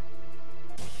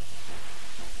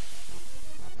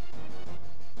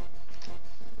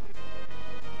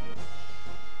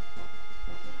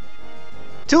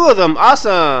 Two of them,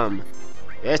 awesome!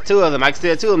 There's 2 of them. I can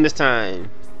steal 2 of them this time.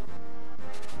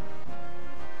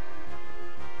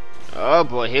 Oh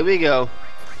boy, here we go.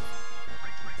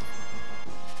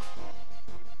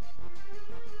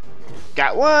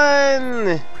 Got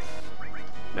 1!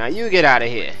 Now you get out of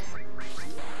here.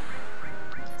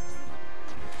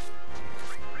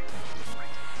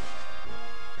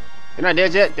 You're not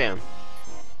dead yet? Damn.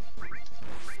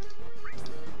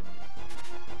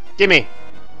 Gimme!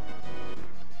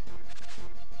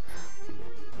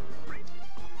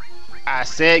 I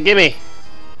said gimme!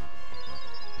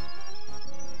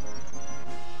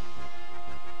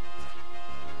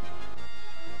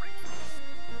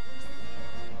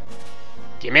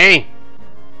 Gimme!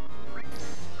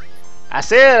 I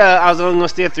said I was only gonna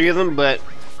steal 3 of them, but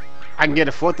I can get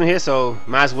a 4th one here, so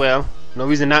might as well. No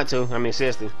reason not to. I mean,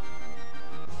 seriously.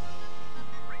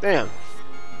 Damn.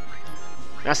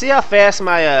 Now see how fast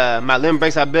my my limb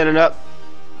breaks are building up?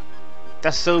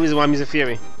 That's the sole reason why I'm using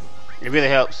Fury. It really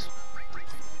helps.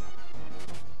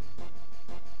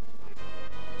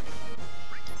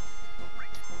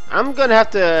 I'm gonna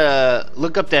have to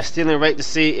look up that stealing rate to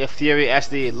see if Fury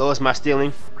actually lowers my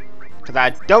stealing, because I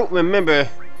don't remember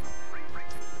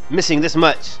missing this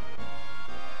much.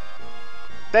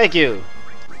 Thank you.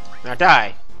 Now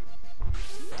die.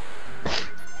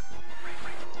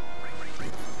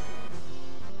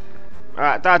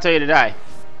 Alright, I thought I'd tell you to die.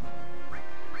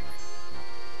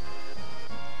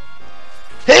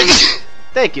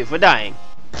 Thank you for dying.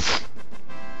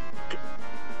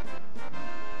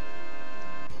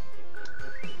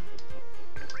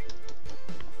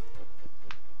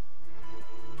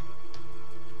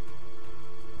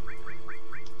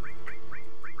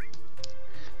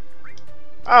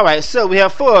 Alright, so we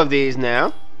have 4 of these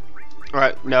now.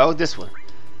 Alright, no, this one.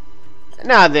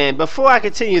 Now then, before I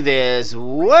continue, there's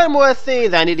one more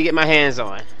thing that I need to get my hands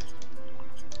on.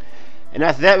 And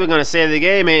after that, we're going to save the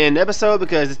game and end the episode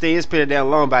because this thing is pretty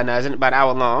damn long by now, isn't it? About an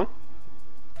hour long.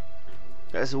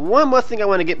 There's one more thing I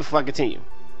want to get before I continue.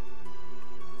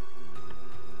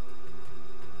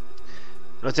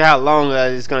 Don't know how long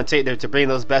it's going to take to bring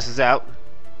those bastards out.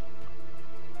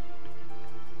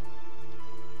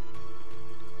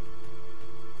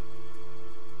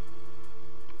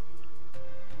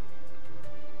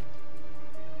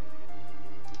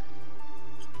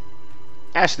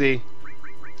 Actually,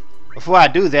 before I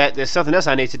do that, there's something else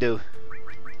I need to do.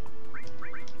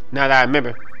 Now that I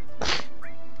remember.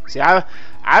 See, I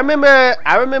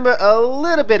remember a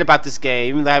little bit about this game,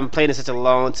 even though I haven't played it in such a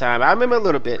long time. I remember a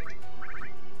little bit.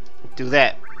 Do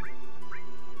that.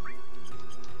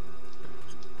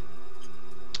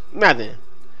 Now then,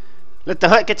 let the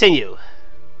hunt continue.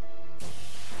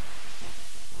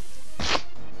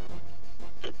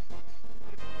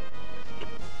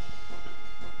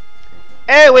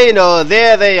 And we know,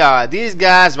 there they are, these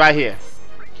guys right here.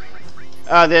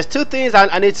 There's 2 things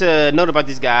I need to note about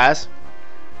these guys.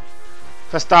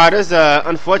 For starters,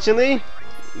 unfortunately,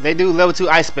 they do level 2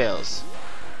 ice spells.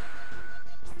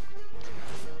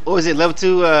 Or is it level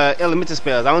 2 elemental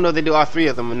spells? I don't know if they do all 3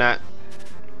 of them or not.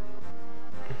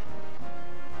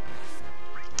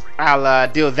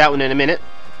 I'll deal with that one in a minute.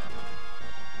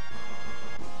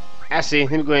 Actually,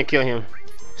 let me go ahead and kill him.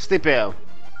 Sleep ale.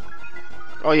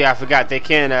 Oh yeah, I forgot. They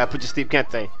can put you to sleep, can't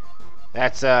they?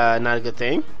 That's not a good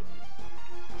thing.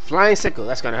 Flying sickle.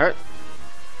 That's gonna hurt.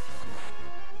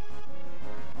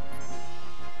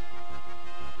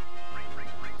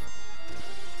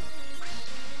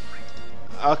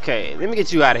 Okay, let me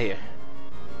get you out of here.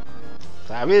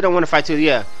 I really don't want to fight you.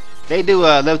 Yeah, they do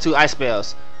level 2 ice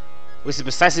spells, which is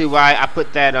precisely why I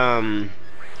put that that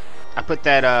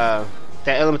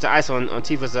element of ice on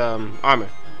Tifa's armor.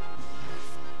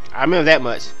 I remember that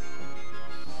much.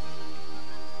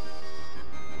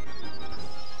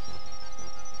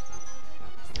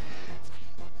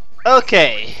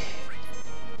 Okay.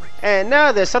 And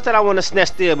now there's something I want to snatch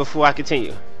steal before I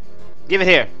continue. Give it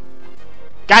here.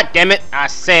 God damn it, I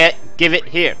said give it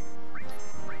here.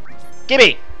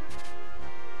 Gimme!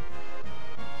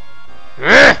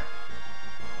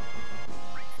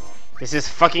 This is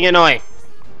fucking annoying.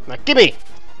 Now gimme!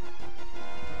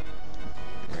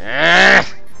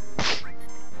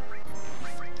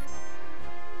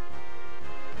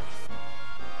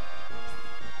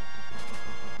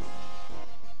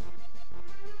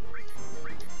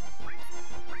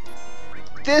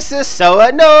 This is so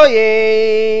annoying.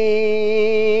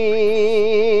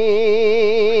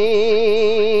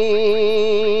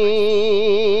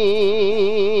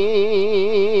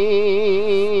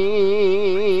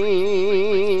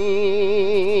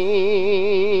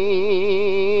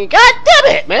 God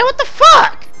damn it, man! What the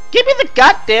fuck? Give me the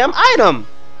goddamn item.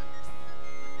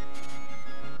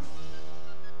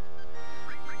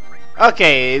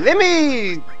 Okay, let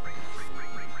me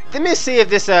see if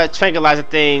this tranquilizer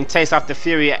thing takes off the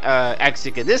fury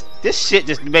actually, cause this shit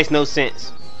just makes no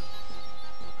sense.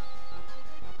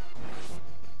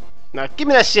 Now give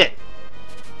me that shit.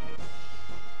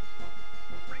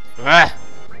 I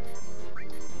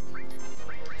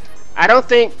don't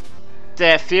think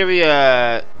that fury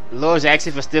lowers your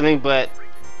accuracy for stealing, but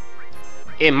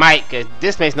it might, cause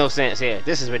this makes no sense here.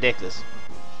 This is ridiculous.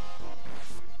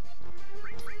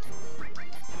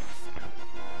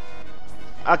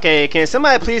 Okay, can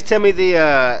somebody please tell me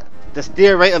the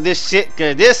steal rate of this shit?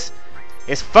 Cause this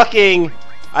is fucking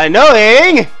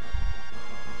annoying.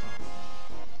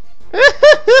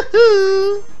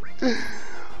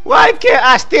 Why can't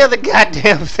I steal the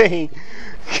goddamn thing?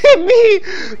 Give me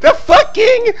the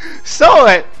fucking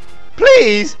sword,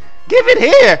 please. Give it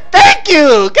here. Thank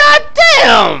you. God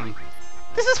damn.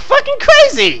 This is fucking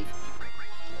crazy.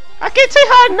 I can't tell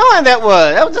you how annoying that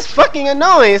was. That was just fucking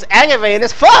annoying. It's aggravating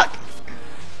as fuck.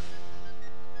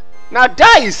 Now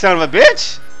die, you son of a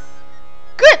bitch!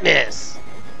 Goodness!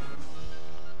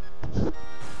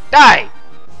 Die!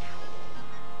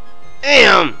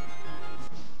 Damn!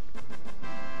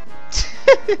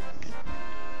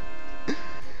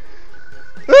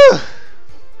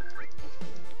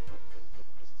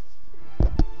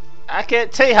 I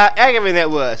can't tell you how aggravating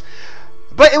that was.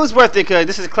 But it was worth it because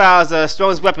this is Cloud's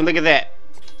strongest weapon. Look at that.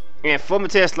 And 4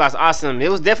 material slots. Awesome.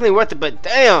 It was definitely worth it, but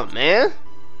damn, man.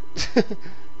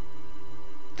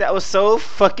 That was so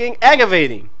fucking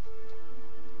aggravating.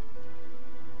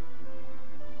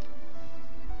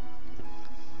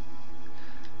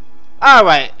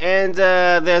 Alright, and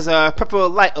there's a purple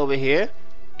light over here.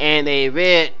 And a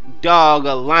red dog,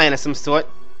 a lion of some sort.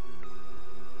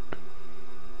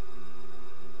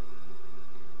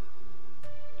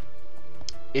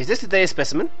 Is this today's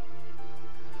specimen?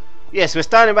 Yes, we're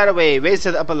starting right away. Raise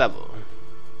to the upper level.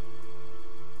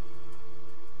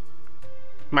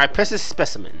 My precious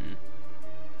specimen.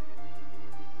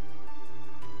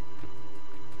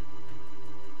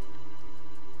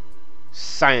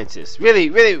 Scientist. Really,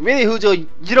 Hujo,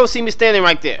 you don't see me standing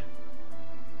right there.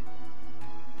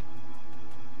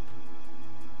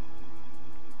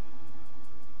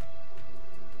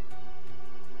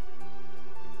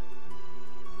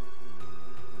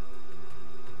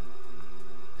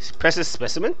 Precious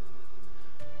specimen?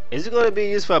 Is it going to be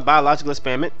used for a biological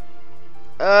experiment?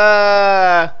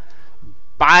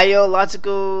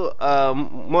 Biological,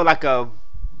 more like a,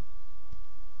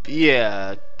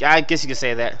 yeah, I guess you could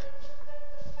say that.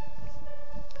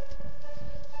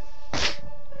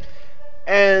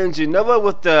 And Genova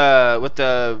with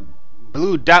the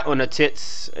blue dot on her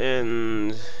tits,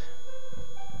 and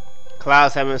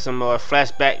Cloud's having some more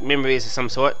flashback memories of some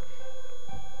sort.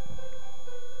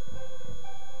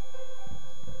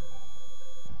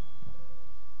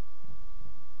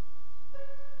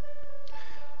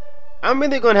 I'm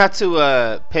really gonna have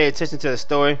to pay attention to the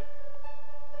story,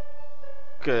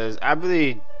 because I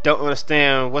really don't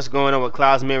understand what's going on with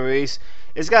Cloud's memories.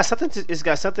 It's got something to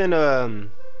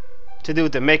do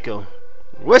with the Mako.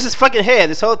 Where's his fucking head?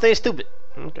 This whole thing's stupid.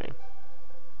 Okay.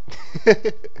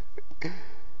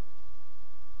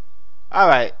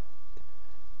 Alright.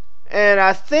 And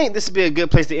I think this would be a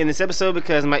good place to end this episode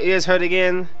because my ears hurt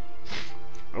again.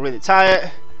 I'm really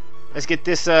tired. Let's get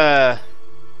this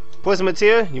poison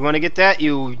material. You want to get that?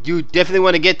 You definitely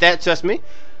want to get that, trust me.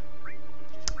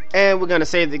 And we're gonna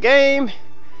save the game.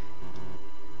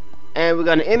 And we're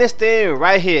gonna end this thing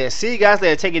right here. See you guys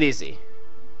later. Take it easy.